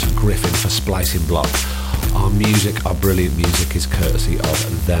Thomas Griffin for Splicing Block. Our brilliant music, is courtesy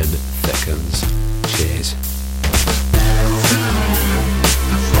of Then Thickens. Cheers.